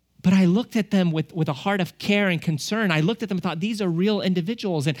 But I looked at them with a heart of care and concern. I looked at them and thought, these are real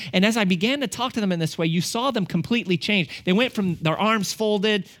individuals. And as I began to talk to them in this way, you saw them completely change. They went from their arms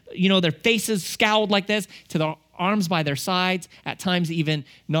folded, their faces scowled like this, to their arms by their sides, at times even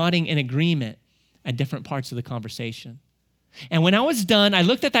nodding in agreement at different parts of the conversation. And when I was done, I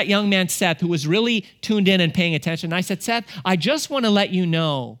looked at that young man, Seth, who was really tuned in and paying attention. And I said, Seth, I just want to let you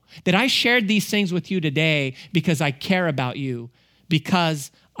know that I shared these things with you today because I care about you,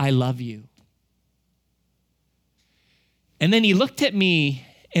 because I love you. And then he looked at me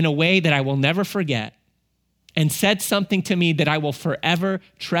in a way that I will never forget. and said something to me that I will forever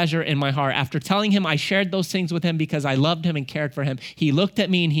treasure in my heart. After telling him I shared those things with him because I loved him and cared for him, he looked at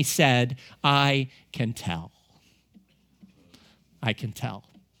me and he said, I can tell. I can tell.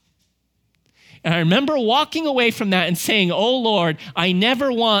 And I remember walking away from that and saying, oh Lord, I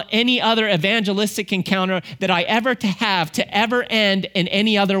never want any other evangelistic encounter that I ever to ever end in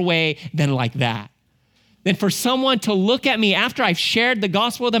any other way than like that. Than for someone to look at me after I've shared the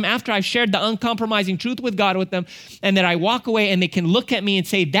gospel with them, after I've shared the uncompromising truth with God with them, and that I walk away and they can look at me and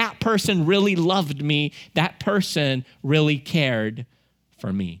say, that person really loved me. That person really cared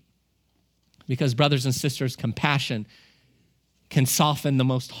for me. Because brothers and sisters, compassion can soften the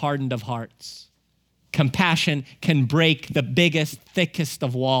most hardened of hearts. Compassion can break the biggest, thickest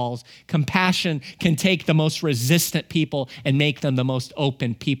of walls. Compassion can take the most resistant people and make them the most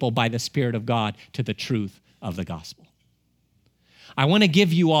open people by the Spirit of God to the truth of the gospel. I want to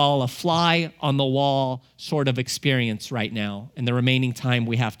give you all a fly on the wall sort of experience right now in the remaining time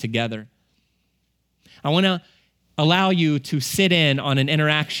we have together. I want to allow you to sit in on an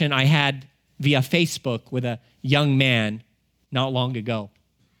interaction I had via Facebook with a young man not long ago.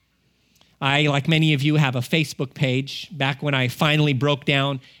 I, like many of you, have a Facebook page. Back when I finally broke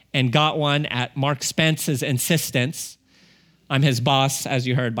down and got one at Mark Spence's insistence. I'm his boss, as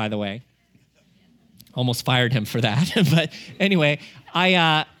you heard, by the way. Almost fired him for that. But anyway,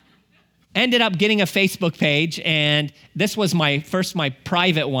 I ended up getting a Facebook page, and this was my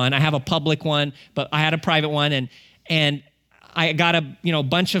private one. I have a public one, but I had a private one, and I got a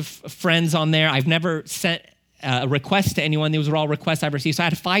bunch of friends on there. I've never sent a request to anyone. These were all requests I've received. So I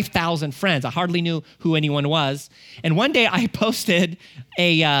had 5,000 friends. I hardly knew who anyone was. And one day I posted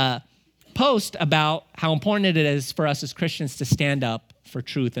a post about how important it is for us as Christians to stand up for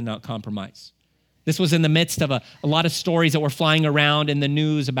truth and not compromise. This was in the midst of a lot of stories that were flying around in the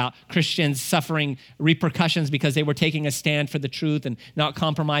news about Christians suffering repercussions because they were taking a stand for the truth and not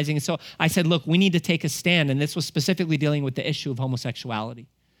compromising. And so I said, look, we need to take a stand. And this was specifically dealing with the issue of homosexuality.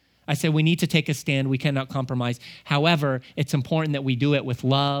 I said, we need to take a stand. We cannot compromise. However, it's important that we do it with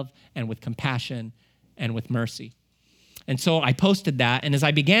love and with compassion and with mercy. And so I posted that. And as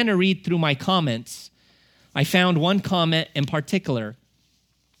I began to read through my comments, I found one comment in particular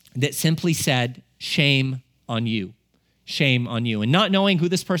that simply said, shame on you. Shame on you. And not knowing who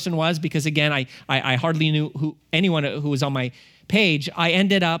this person was, because again, I hardly knew anyone who was on my page, I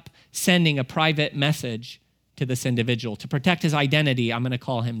ended up sending a private message to this individual. To protect his identity, I'm going to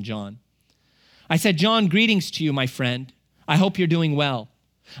call him John. I said, John, greetings to you, my friend. I hope you're doing well.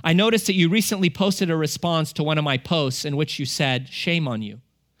 I noticed that you recently posted a response to one of my posts in which you said, shame on you.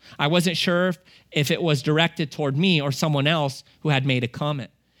 I wasn't sure if it was directed toward me or someone else who had made a comment.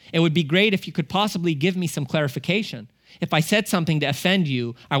 It would be great if you could possibly give me some clarification. If I said something to offend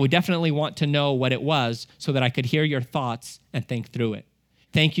you, I would definitely want to know what it was so that I could hear your thoughts and think through it.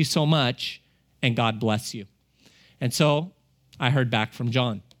 Thank you so much, and God bless you. And so I heard back from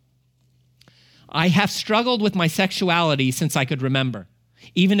John. I have struggled with my sexuality since I could remember.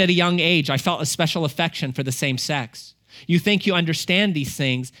 Even at a young age, I felt a special affection for the same sex. You think you understand these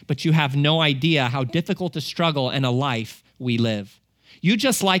things, but you have no idea how difficult a struggle and a life we live. You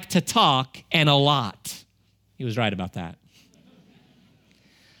just like to talk and a lot. He was right about that.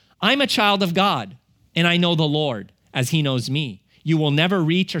 I'm a child of God, and I know the Lord as he knows me. You will never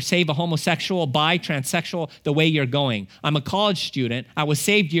reach or save a homosexual, bi, transsexual the way you're going. I'm a college student. I was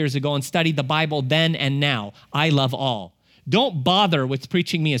saved years ago and studied the Bible then and now. I love all. Don't bother with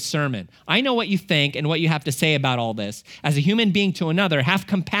preaching me a sermon. I know what you think and what you have to say about all this. As a human being to another, have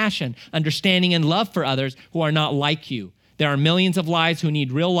compassion, understanding, and love for others who are not like you. There are millions of lives who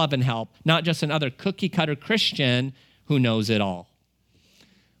need real love and help, not just another cookie-cutter Christian who knows it all.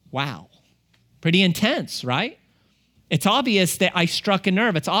 Wow. Pretty intense, right? It's obvious that I struck a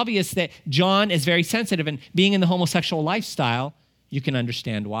nerve. It's obvious that John is very sensitive, and being in the homosexual lifestyle, you can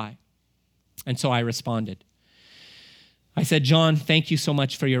understand why. And so I responded. I said, John, thank you so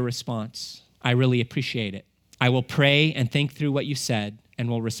much for your response. I really appreciate it. I will pray and think through what you said, and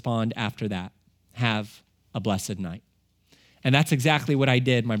will respond after that. Have a blessed night. And that's exactly what I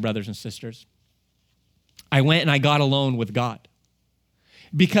did, my brothers and sisters. I went and I got alone with God,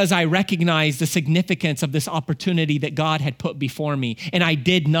 because I recognized the significance of this opportunity that God had put before me, and I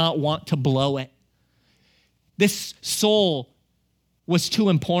did not want to blow it. This soul was too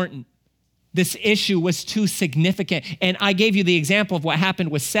important. This issue was too significant. And I gave you the example of what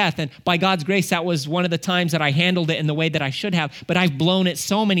happened with Seth, and by God's grace, that was one of the times that I handled it in the way that I should have, but I've blown it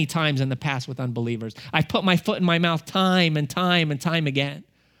so many times in the past with unbelievers. I've put my foot in my mouth time and time and time again.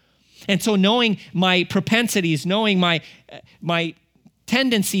 And so knowing my propensities, knowing my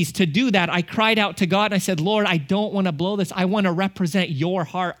tendencies to do that, I cried out to God and I said, Lord, I don't want to blow this. I want to represent your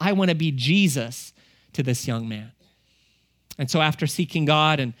heart. I want to be Jesus to this young man. And so after seeking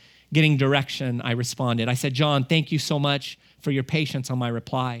God and getting direction, I responded. I said, John, thank you so much for your patience on my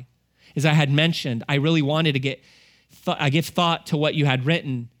reply. As I had mentioned, I really wanted to give thought to what you had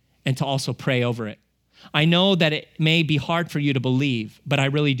written and to also pray over it. I know that it may be hard for you to believe, but I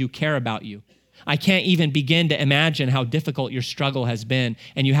really do care about you. I can't even begin to imagine how difficult your struggle has been,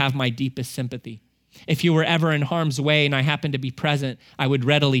 and you have my deepest sympathy. If you were ever in harm's way and I happened to be present, I would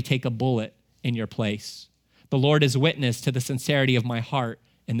readily take a bullet in your place. The Lord is witness to the sincerity of my heart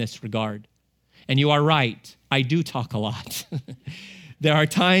in this regard. And you are right, I do talk a lot. There are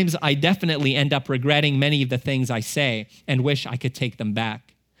times I definitely end up regretting many of the things I say and wish I could take them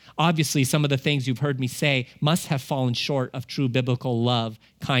back. Obviously, some of the things you've heard me say must have fallen short of true biblical love,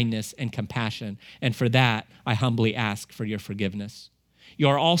 kindness, and compassion. And for that, I humbly ask for your forgiveness. You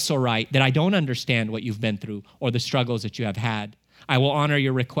are also right that I don't understand what you've been through or the struggles that you have had. I will honor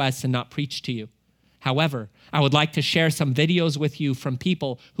your requests and not preach to you. However, I would like to share some videos with you from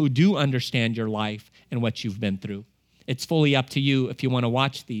people who do understand your life and what you've been through. It's fully up to you if you want to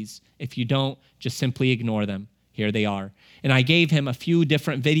watch these. If you don't, just simply ignore them. Here they are. And I gave him a few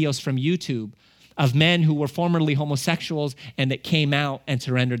different videos from YouTube of men who were formerly homosexuals and that came out and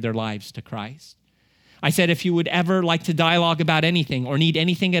surrendered their lives to Christ. I said, if you would ever like to dialogue about anything or need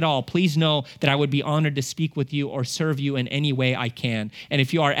anything at all, please know that I would be honored to speak with you or serve you in any way I can. And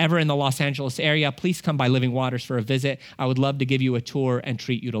if you are ever in the Los Angeles area, please come by Living Waters for a visit. I would love to give you a tour and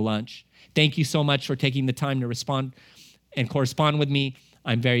treat you to lunch. Thank you so much for taking the time to respond and correspond with me.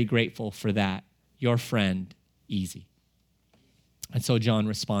 I'm very grateful for that. Your friend, Easy. And so John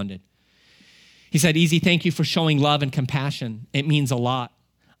responded. He said, Easy, thank you for showing love and compassion. It means a lot.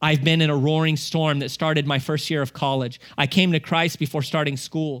 I've been in a roaring storm that started my first year of college. I came to Christ before starting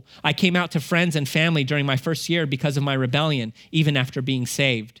school. I came out to friends and family during my first year because of my rebellion, even after being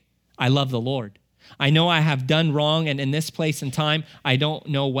saved. I love the Lord. I know I have done wrong, and in this place and time, I don't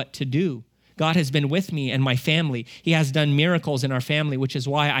know what to do. God has been with me and my family. He has done miracles in our family, which is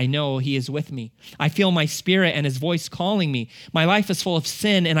why I know he is with me. I feel my spirit and his voice calling me. My life is full of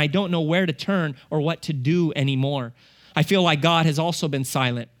sin, and I don't know where to turn or what to do anymore. I feel like God has also been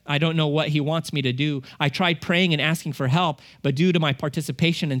silent. I don't know what he wants me to do. I tried praying and asking for help, but due to my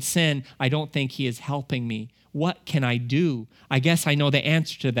participation in sin, I don't think he is helping me. What can I do? I guess I know the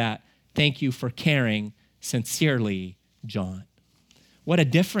answer to that. Thank you for caring. Sincerely, John. What a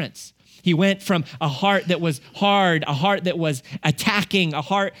difference. He went from a heart that was hard, a heart that was attacking, a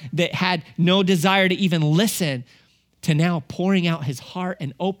heart that had no desire to even listen, to now pouring out his heart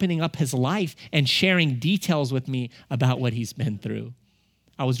and opening up his life and sharing details with me about what he's been through.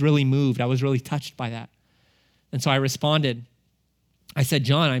 I was really moved. I was really touched by that. And so I responded. I said,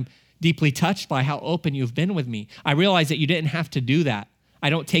 John, I'm deeply touched by how open you've been with me. I realize that you didn't have to do that. I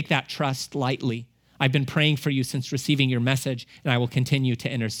don't take that trust lightly. I've been praying for you since receiving your message, and I will continue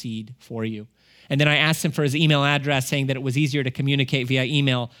to intercede for you. And then I asked him for his email address, saying that it was easier to communicate via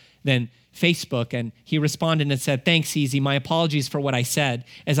email than Facebook. And he responded and said, thanks, Easy. My apologies for what I said.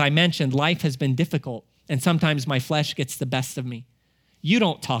 As I mentioned, life has been difficult, and sometimes my flesh gets the best of me. You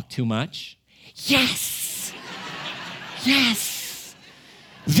don't talk too much. Yes. Yes.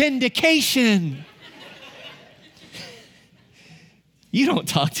 Vindication. You don't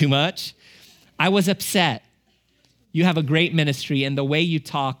talk too much. I was upset. You have a great ministry, and the way you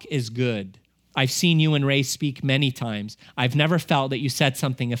talk is good. I've seen you and Ray speak many times. I've never felt that you said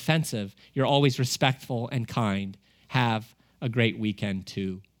something offensive. You're always respectful and kind. Have a great weekend,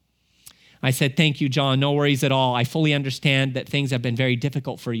 too. I said, thank you, John. No worries at all. I fully understand that things have been very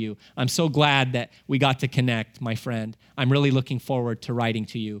difficult for you. I'm so glad that we got to connect, my friend. I'm really looking forward to writing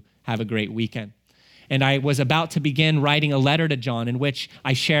to you. Have a great weekend. And I was about to begin writing a letter to John in which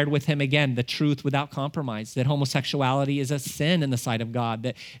I shared with him again the truth without compromise, that homosexuality is a sin in the sight of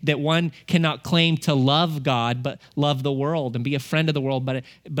God, that one cannot claim to love God but love the world and be a friend of the world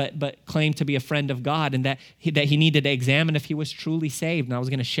but claim to be a friend of God, and that he needed to examine if he was truly saved. And I was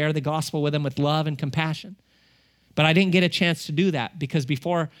going to share the gospel with him with love and compassion. But I didn't get a chance to do that because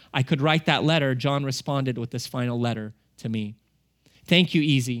before I could write that letter, John responded with this final letter to me. Thank you,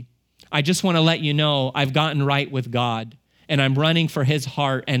 Easy. I just want to let you know I've gotten right with God, and I'm running for his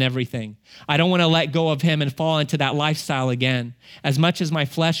heart and everything. I don't want to let go of him and fall into that lifestyle again. As much as my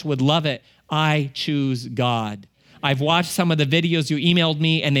flesh would love it, I choose God. I've watched some of the videos you emailed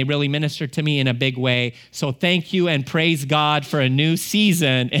me, and they really ministered to me in a big way. So thank you and praise God for a new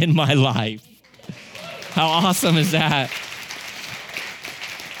season in my life. How awesome is that?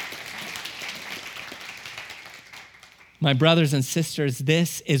 My brothers and sisters,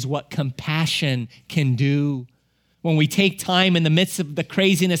 this is what compassion can do. When we take time in the midst of the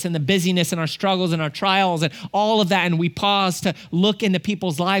craziness and the busyness and our struggles and our trials and all of that, and we pause to look into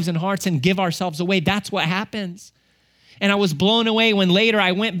people's lives and hearts and give ourselves away, that's what happens. And I was blown away when later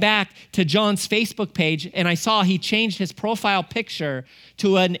I went back to John's Facebook page and I saw he changed his profile picture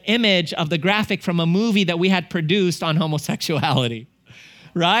to an image of the graphic from a movie that we had produced on homosexuality,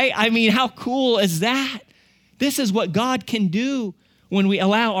 right? I mean, how cool is that? This is what God can do when we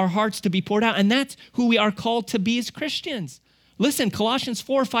allow our hearts to be poured out. And that's who we are called to be as Christians. Listen, Colossians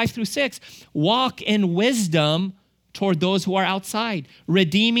 4:5-6, walk in wisdom toward those who are outside,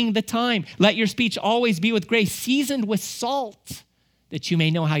 redeeming the time. Let your speech always be with grace, seasoned with salt, that you may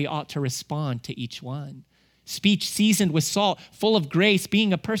know how you ought to respond to each one. Speech seasoned with salt, full of grace,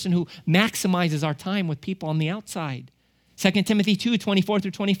 being a person who maximizes our time with people on the outside. 2 Timothy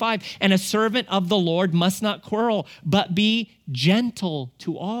 2:24-25, and a servant of the Lord must not quarrel, but be gentle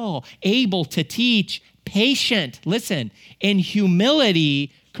to all, able to teach, patient, listen, in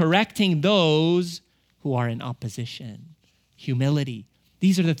humility, correcting those who are in opposition. Humility.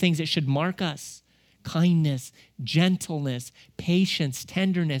 These are the things that should mark us. Kindness, gentleness, patience,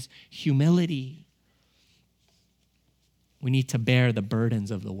 tenderness, humility. We need to bear the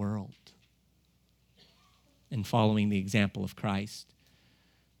burdens of the world and following the example of Christ.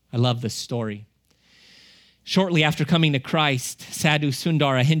 I love this story. Shortly after coming to Christ, Sadhu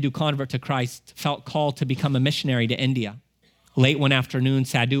Sundar, a Hindu convert to Christ, felt called to become a missionary to India. Late one afternoon,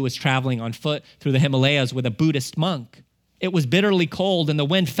 Sadhu was traveling on foot through the Himalayas with a Buddhist monk. It was bitterly cold and the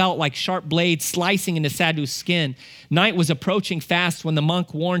wind felt like sharp blades slicing into Sadhu's skin. Night was approaching fast when the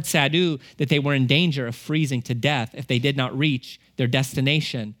monk warned Sadhu that they were in danger of freezing to death if they did not reach their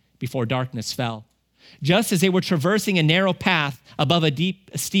destination before darkness fell. Just as they were traversing a narrow path above a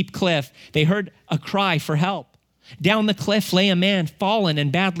steep cliff, they heard a cry for help. Down the cliff lay a man fallen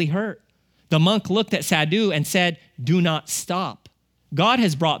and badly hurt. The monk looked at Sadhu and said, "Do not stop. God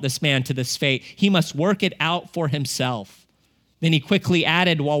has brought this man to this fate. He must work it out for himself." Then he quickly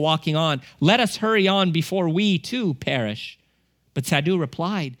added while walking on, "Let us hurry on before we too perish." But Sadhu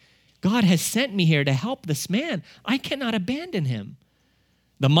replied, "God has sent me here to help this man. I cannot abandon him."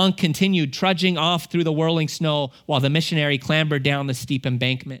 The monk continued trudging off through the whirling snow while the missionary clambered down the steep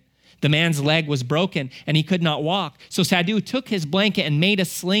embankment. The man's leg was broken and he could not walk. So Sadhu took his blanket and made a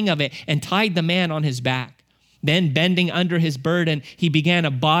sling of it and tied the man on his back. Then, bending under his burden, he began a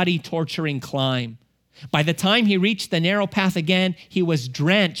body-torturing climb. By the time he reached the narrow path again, he was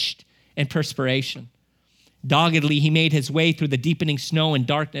drenched in perspiration. Doggedly, he made his way through the deepening snow and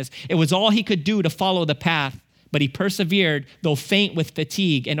darkness. It was all he could do to follow the path, but he persevered, though faint with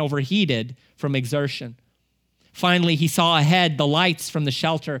fatigue and overheated from exertion. Finally, he saw ahead the lights from the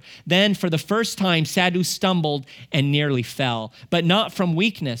shelter. Then, for the first time, Sadhu stumbled and nearly fell, but not from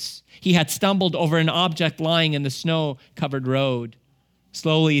weakness. He had stumbled over an object lying in the snow-covered road.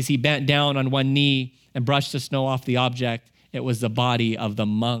 Slowly, as he bent down on one knee and brushed the snow off the object, it was the body of the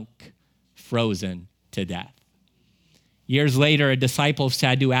monk, frozen to death. Years later, a disciple of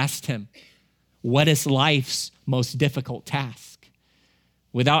Sadhu asked him, "What is life's most difficult task?"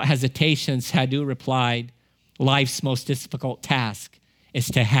 Without hesitation, Sadhu replied, "Life's most difficult task is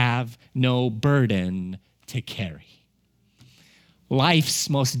to have no burden to carry." Life's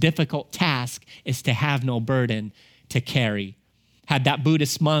most difficult task is to have no burden to carry. Had that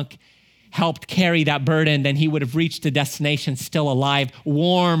Buddhist monk helped carry that burden, then he would have reached the destination still alive,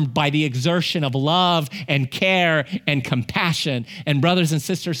 warmed by the exertion of love and care and compassion. And brothers and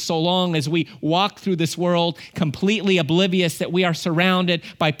sisters, so long as we walk through this world completely oblivious that we are surrounded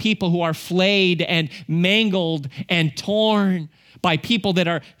by people who are flayed and mangled and torn, by people that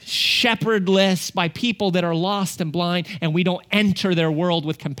are shepherdless, by people that are lost and blind, and we don't enter their world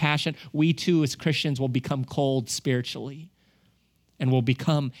with compassion, we too as Christians will become cold spiritually and will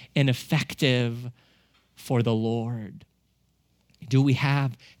become ineffective for the Lord. Do we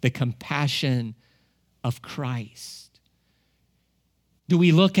have the compassion of Christ? Do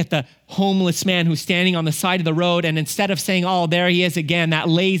we look at the homeless man who's standing on the side of the road, and instead of saying, "Oh, there he is again, that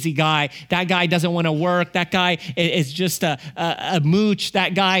lazy guy, that guy doesn't want to work, that guy is just a mooch,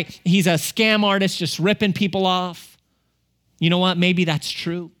 that guy, he's a scam artist just ripping people off"? You know what? Maybe that's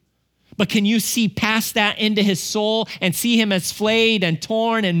true. But can you see past that into his soul and see him as flayed and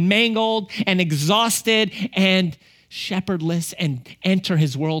torn and mangled and exhausted and shepherdless and enter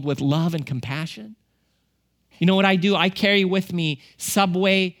his world with love and compassion? You know what I do? I carry with me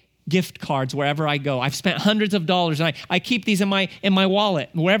Subway gift cards wherever I go. I've spent hundreds of dollars, and I keep these in my wallet.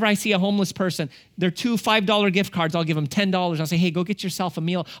 Wherever I see a homeless person, they're $2 $5 gift cards. I'll give them $10. I'll say, hey, go get yourself a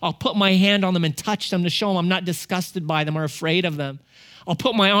meal. I'll put my hand on them and touch them to show them I'm not disgusted by them or afraid of them. I'll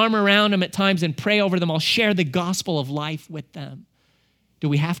put my arm around them at times and pray over them. I'll share the gospel of life with them. Do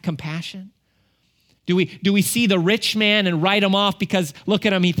we have compassion? Do we see the rich man and write him off because look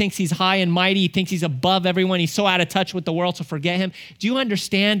at him, he thinks he's high and mighty, he thinks he's above everyone, he's so out of touch with the world, so forget him? Do you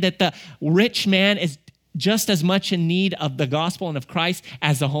understand that the rich man is just as much in need of the gospel and of Christ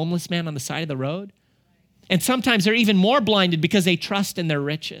as the homeless man on the side of the road? And sometimes they're even more blinded because they trust in their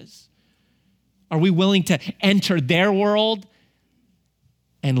riches. Are we willing to enter their world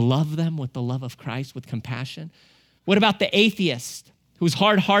and love them with the love of Christ, with compassion? What about the atheist who's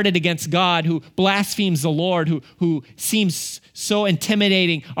hard-hearted against God, who blasphemes the Lord, who seems so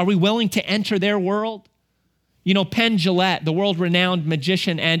intimidating? Are we willing to enter their world? You know, Penn Jillette, the world-renowned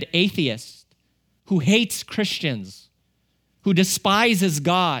magician and atheist, who hates Christians, who despises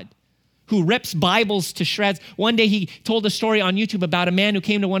God, who rips Bibles to shreds. One day he told a story on YouTube about a man who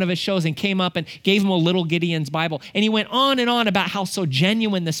came to one of his shows and came up and gave him a little Gideon's Bible. And he went on and on about how so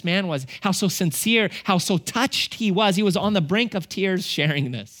genuine this man was, how so sincere, how so touched he was. He was on the brink of tears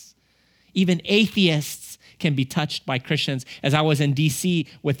sharing this. Even atheists can be touched by Christians. As I was in DC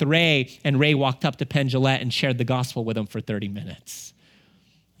with Ray, and Ray walked up to Penn Jillette and shared the gospel with him for 30 minutes.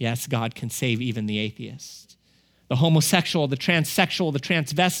 Yes, God can save even the atheist. The homosexual, the transsexual, the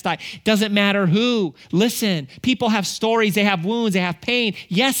transvestite, doesn't matter who. Listen, people have stories, they have wounds, they have pain.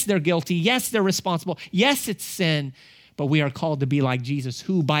 Yes, they're guilty. Yes, they're responsible. Yes, it's sin. But we are called to be like Jesus,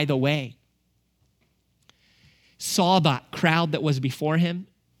 who, by the way, saw that crowd that was before him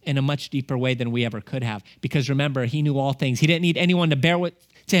in a much deeper way than we ever could have. Because remember, he knew all things. He didn't need anyone to bear with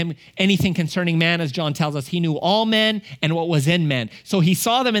to him anything concerning man, as John tells us. He knew all men and what was in men. So he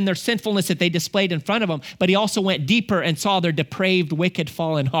saw them in their sinfulness that they displayed in front of him, but he also went deeper and saw their depraved, wicked,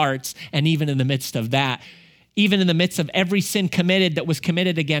 fallen hearts. And even in the midst of that, even in the midst of every sin committed that was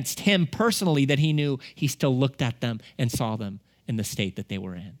committed against him personally that he knew, he still looked at them and saw them in the state that they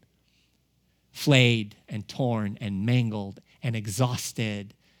were in. Flayed and torn and mangled and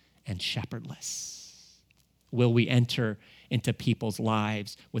exhausted and shepherdless. Will we enter into people's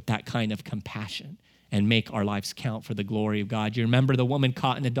lives with that kind of compassion and make our lives count for the glory of God? You remember the woman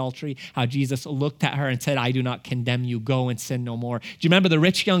caught in adultery, how Jesus looked at her and said, I do not condemn you, go and sin no more. Do you remember the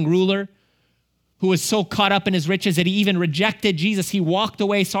rich young ruler who was so caught up in his riches that he even rejected Jesus? He walked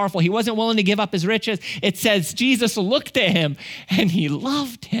away sorrowful. He wasn't willing to give up his riches. It says Jesus looked at him and he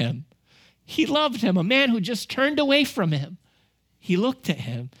loved him. He loved him, a man who just turned away from him. He looked at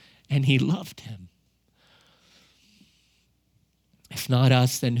him and he loved him. If not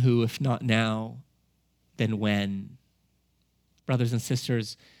us, then who? If not now, then when? Brothers and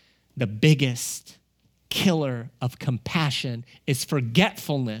sisters, the biggest killer of compassion is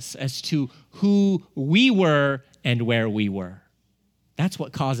forgetfulness as to who we were and where we were. That's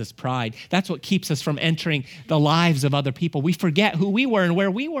what causes pride. That's what keeps us from entering the lives of other people. We forget who we were and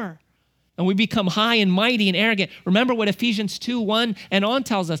where we were. And we become high and mighty and arrogant. Remember what Ephesians 2:1 and on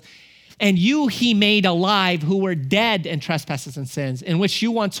tells us. And you he made alive who were dead in trespasses and sins, in which you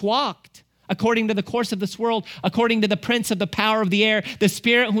once walked, according to the course of this world, according to the prince of the power of the air, the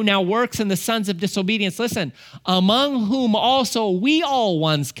spirit who now works in the sons of disobedience. Listen, among whom also we all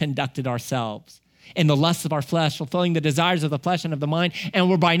once conducted ourselves in the lusts of our flesh, fulfilling the desires of the flesh and of the mind, and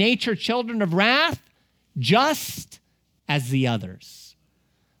were by nature children of wrath, just as the others.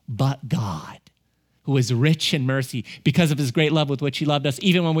 But God, who is rich in mercy, because of his great love with which he loved us,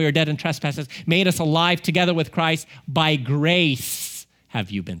 even when we were dead in trespasses, made us alive together with Christ. By grace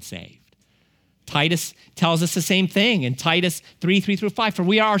have you been saved. Titus tells us the same thing in Titus 3:3-5. For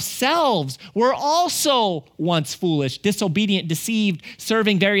we ourselves were also once foolish, disobedient, deceived,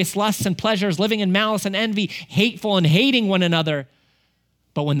 serving various lusts and pleasures, living in malice and envy, hateful and hating one another.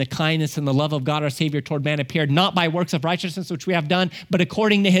 But when the kindness and the love of God our Savior toward man appeared, not by works of righteousness which we have done, but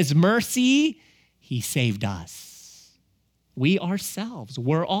according to his mercy, he saved us. We ourselves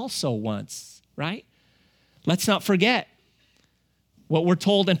were also once, right? Let's not forget what we're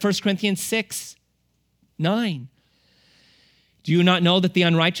told in 1 Corinthians 6:9. Do you not know that the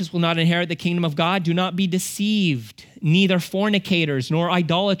unrighteous will not inherit the kingdom of God? Do not be deceived. Neither fornicators, nor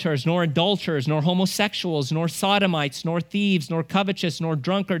idolaters, nor adulterers, nor homosexuals, nor sodomites, nor thieves, nor covetous, nor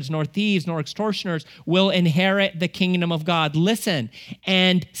drunkards, nor thieves, nor extortioners will inherit the kingdom of God. Listen,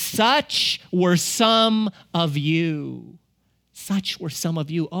 and such were some of you. Such were some of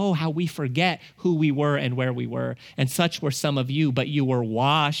you. Oh, how we forget who we were and where we were. And such were some of you, but you were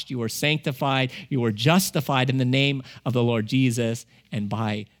washed, you were sanctified, you were justified in the name of the Lord Jesus and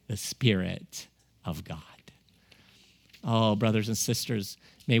by the Spirit of God. Oh, brothers and sisters,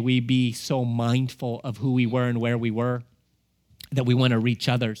 may we be so mindful of who we were and where we were that we want to reach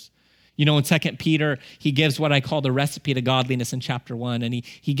others. You know, in 2 Peter, he gives what I call the recipe to godliness in chapter 1. And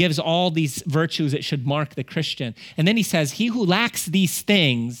he gives all these virtues that should mark the Christian. And then he says, he who lacks these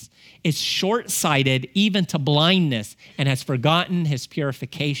things is short-sighted even to blindness and has forgotten his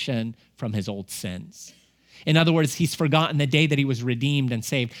purification from his old sins. In other words, he's forgotten the day that he was redeemed and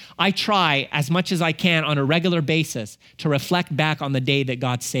saved. I try as much as I can on a regular basis to reflect back on the day that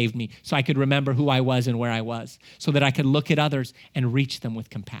God saved me so I could remember who I was and where I was, so that I could look at others and reach them with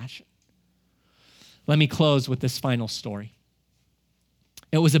compassion. Let me close with this final story.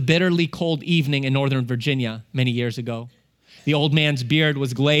 It was a bitterly cold evening in Northern Virginia many years ago. The old man's beard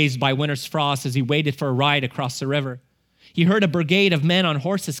was glazed by winter's frost as he waited for a ride across the river. He heard a brigade of men on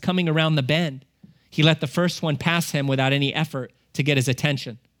horses coming around the bend. He let the first one pass him without any effort to get his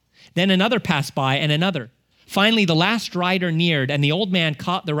attention. Then another passed by and another. Finally, the last rider neared, and the old man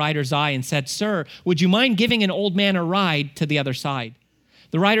caught the rider's eye and said, "Sir, would you mind giving an old man a ride to the other side?"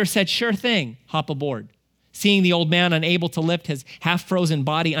 The rider said, "Sure thing, hop aboard." Seeing the old man unable to lift his half-frozen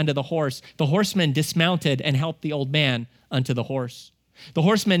body onto the horse, the horseman dismounted and helped the old man onto the horse. The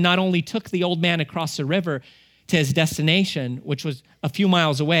horseman not only took the old man across the river to his destination, which was a few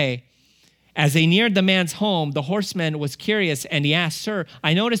miles away. As they neared the man's home, the horseman was curious and he asked, "Sir,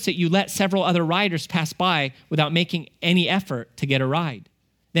 I noticed that you let several other riders pass by without making any effort to get a ride.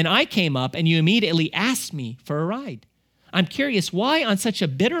 Then I came up and you immediately asked me for a ride. I'm curious why on such a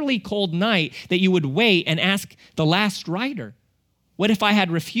bitterly cold night that you would wait and ask the last rider. What if I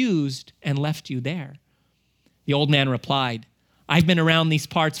had refused and left you there?" The old man replied, "I've been around these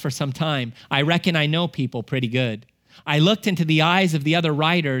parts for some time. I reckon I know people pretty good. I looked into the eyes of the other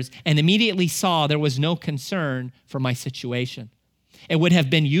riders and immediately saw there was no concern for my situation. It would have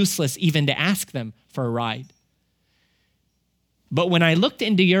been useless even to ask them for a ride. But when I looked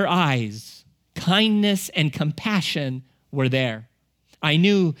into your eyes, kindness and compassion were there. I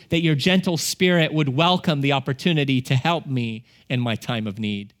knew that your gentle spirit would welcome the opportunity to help me in my time of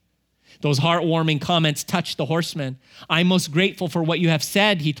need." Those heartwarming comments touched the horseman. "I'm most grateful for what you have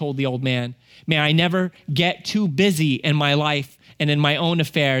said," he told the old man. "May I never get too busy in my life and in my own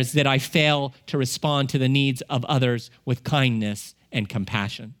affairs that I fail to respond to the needs of others with kindness and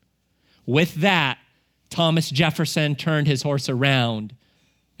compassion." With that, Thomas Jefferson turned his horse around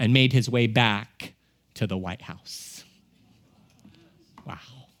and made his way back to the White House. Wow.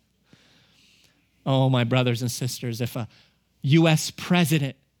 Oh, my brothers and sisters, if a U.S.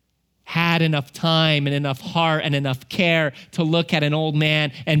 president had enough time and enough heart and enough care to look at an old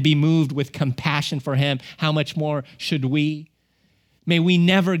man and be moved with compassion for him, how much more should we? May we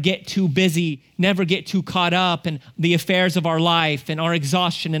never get too busy, never get too caught up in the affairs of our life and our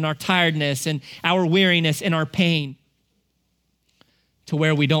exhaustion and our tiredness and our weariness and our pain to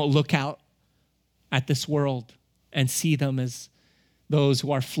where we don't look out at this world and see them as those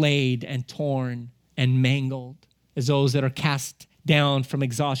who are flayed and torn and mangled, as those that are cast down from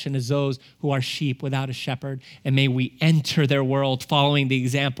exhaustion, as those who are sheep without a shepherd. And may we enter their world following the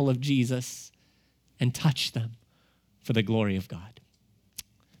example of Jesus and touch them for the glory of God.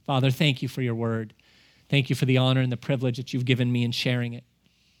 Father, thank you for your word. Thank you for the honor and the privilege that you've given me in sharing it.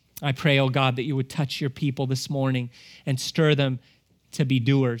 I pray, oh God, that you would touch your people this morning and stir them to be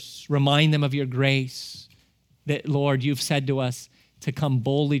doers. Remind them of your grace that, Lord, you've said to us to come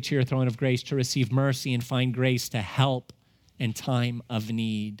boldly to your throne of grace, to receive mercy and find grace to help in time of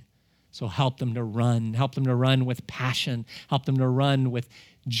need. So help them to run with passion, help them to run with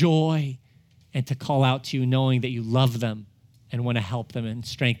joy, and to call out to you knowing that you love them and want to help them and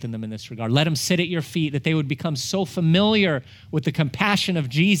strengthen them in this regard. Let them sit at your feet, that they would become so familiar with the compassion of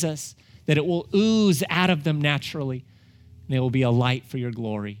Jesus that it will ooze out of them naturally, and they will be a light for your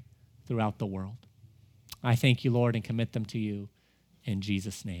glory throughout the world. I thank you, Lord, and commit them to you in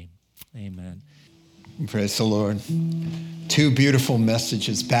Jesus' name. Amen. Praise the Lord. Two beautiful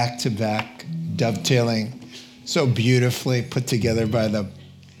messages back to back, dovetailing, so beautifully put together by the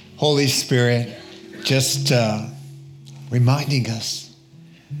Holy Spirit, just reminding us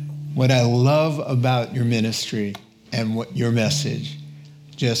what I love about your ministry and what your message.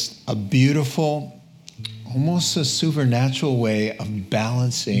 Just a beautiful, almost a supernatural way of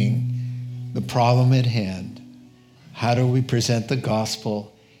balancing the problem at hand. How do we present the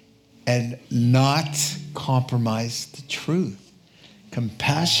gospel and not compromise the truth?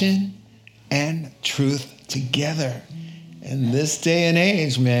 Compassion and truth together. in this day and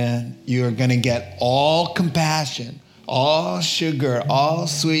age, man, you're going to get all compassion, all sugar, all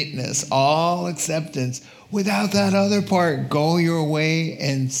sweetness, all acceptance. Without that other part, go your way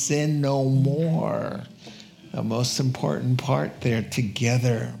and sin no more. The most important part there,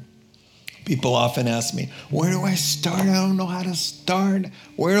 together. People often ask me, where do I start? I don't know how to start.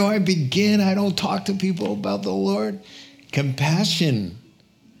 Where do I begin? I don't talk to people about the Lord. Compassion.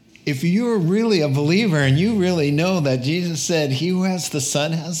 If you're really a believer and you really know that Jesus said, he who has the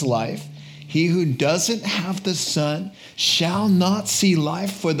Son has life, he who doesn't have the Son shall not see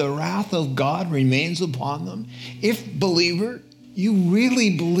life, for the wrath of God remains upon them. If, believer, you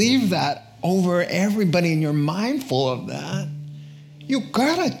really believe that over everybody and you're mindful of that, you've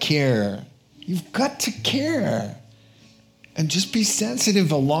got to care. You've got to care. And just be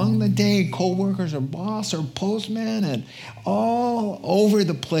sensitive along the day, co-workers or boss or postman, and all over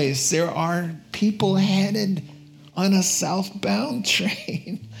the place. There are people headed on a southbound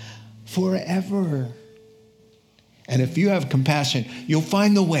train forever. And if you have compassion, you'll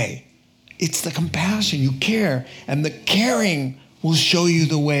find the way. It's the compassion. You care, and the caring will show you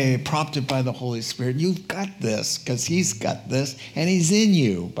the way, prompted by the Holy Spirit. You've got this because he's got this, and he's in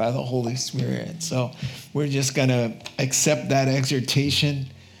you by the Holy Spirit. So we're just going to accept that exhortation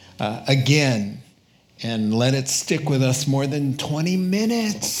again and let it stick with us more than 20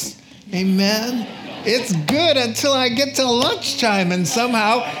 minutes. Amen. It's good until I get to lunchtime, and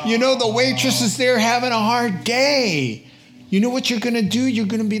somehow, the waitress is there having a hard day. You know what you're going to do? You're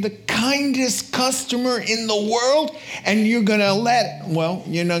going to be the kindest customer in the world, and you're going to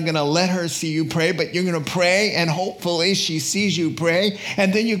you're not going to let her see you pray, but you're going to pray, and hopefully she sees you pray,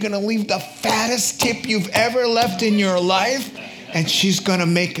 and then you're going to leave the fattest tip you've ever left in your life, and she's going to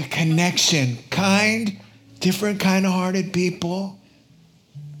make a connection. Kind, different kind of hearted people.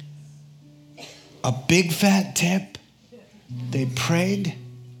 A big fat tip. They prayed.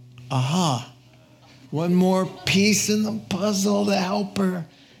 One more piece in the puzzle to help her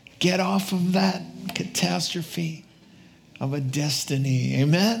get off of that catastrophe of a destiny.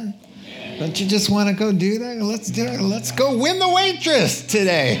 Amen? Don't you just want to go do that? Let's do it. Let's go win the waitress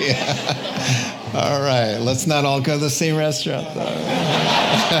today. All right. Let's not all go to the same restaurant, though.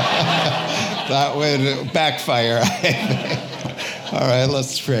 That would backfire. All right.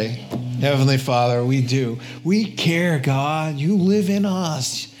 Let's pray. Heavenly Father, we care, God. You live in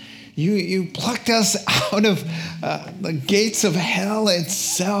us. You plucked us out of the gates of hell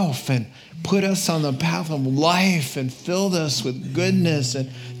itself and put us on the path of life and filled us with goodness and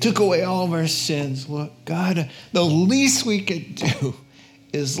took away all of our sins. Look, God, the least we could do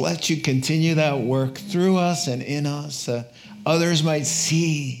is let you continue that work through us and in us, that others might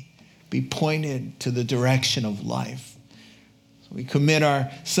see, be pointed to the direction of life. We commit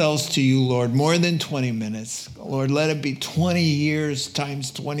ourselves to you, Lord, more than 20 minutes. Lord, let it be 20 years times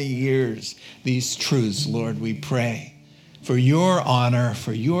 20 years, these truths, Lord, we pray. For your honor,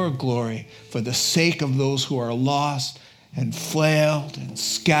 for your glory, for the sake of those who are lost and flailed and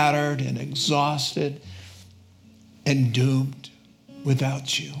scattered and exhausted and doomed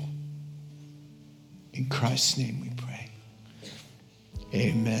without you. In Christ's name we pray.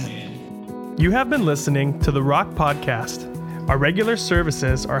 Amen. You have been listening to the Rock Podcast. Our regular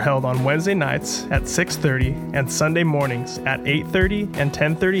services are held on Wednesday nights at 6:30 and Sunday mornings at 8:30 and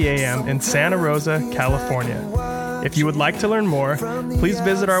 10:30 a.m. in Santa Rosa, California. If you would like to learn more, please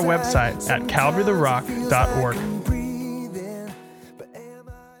visit our website at calvarytherock.org.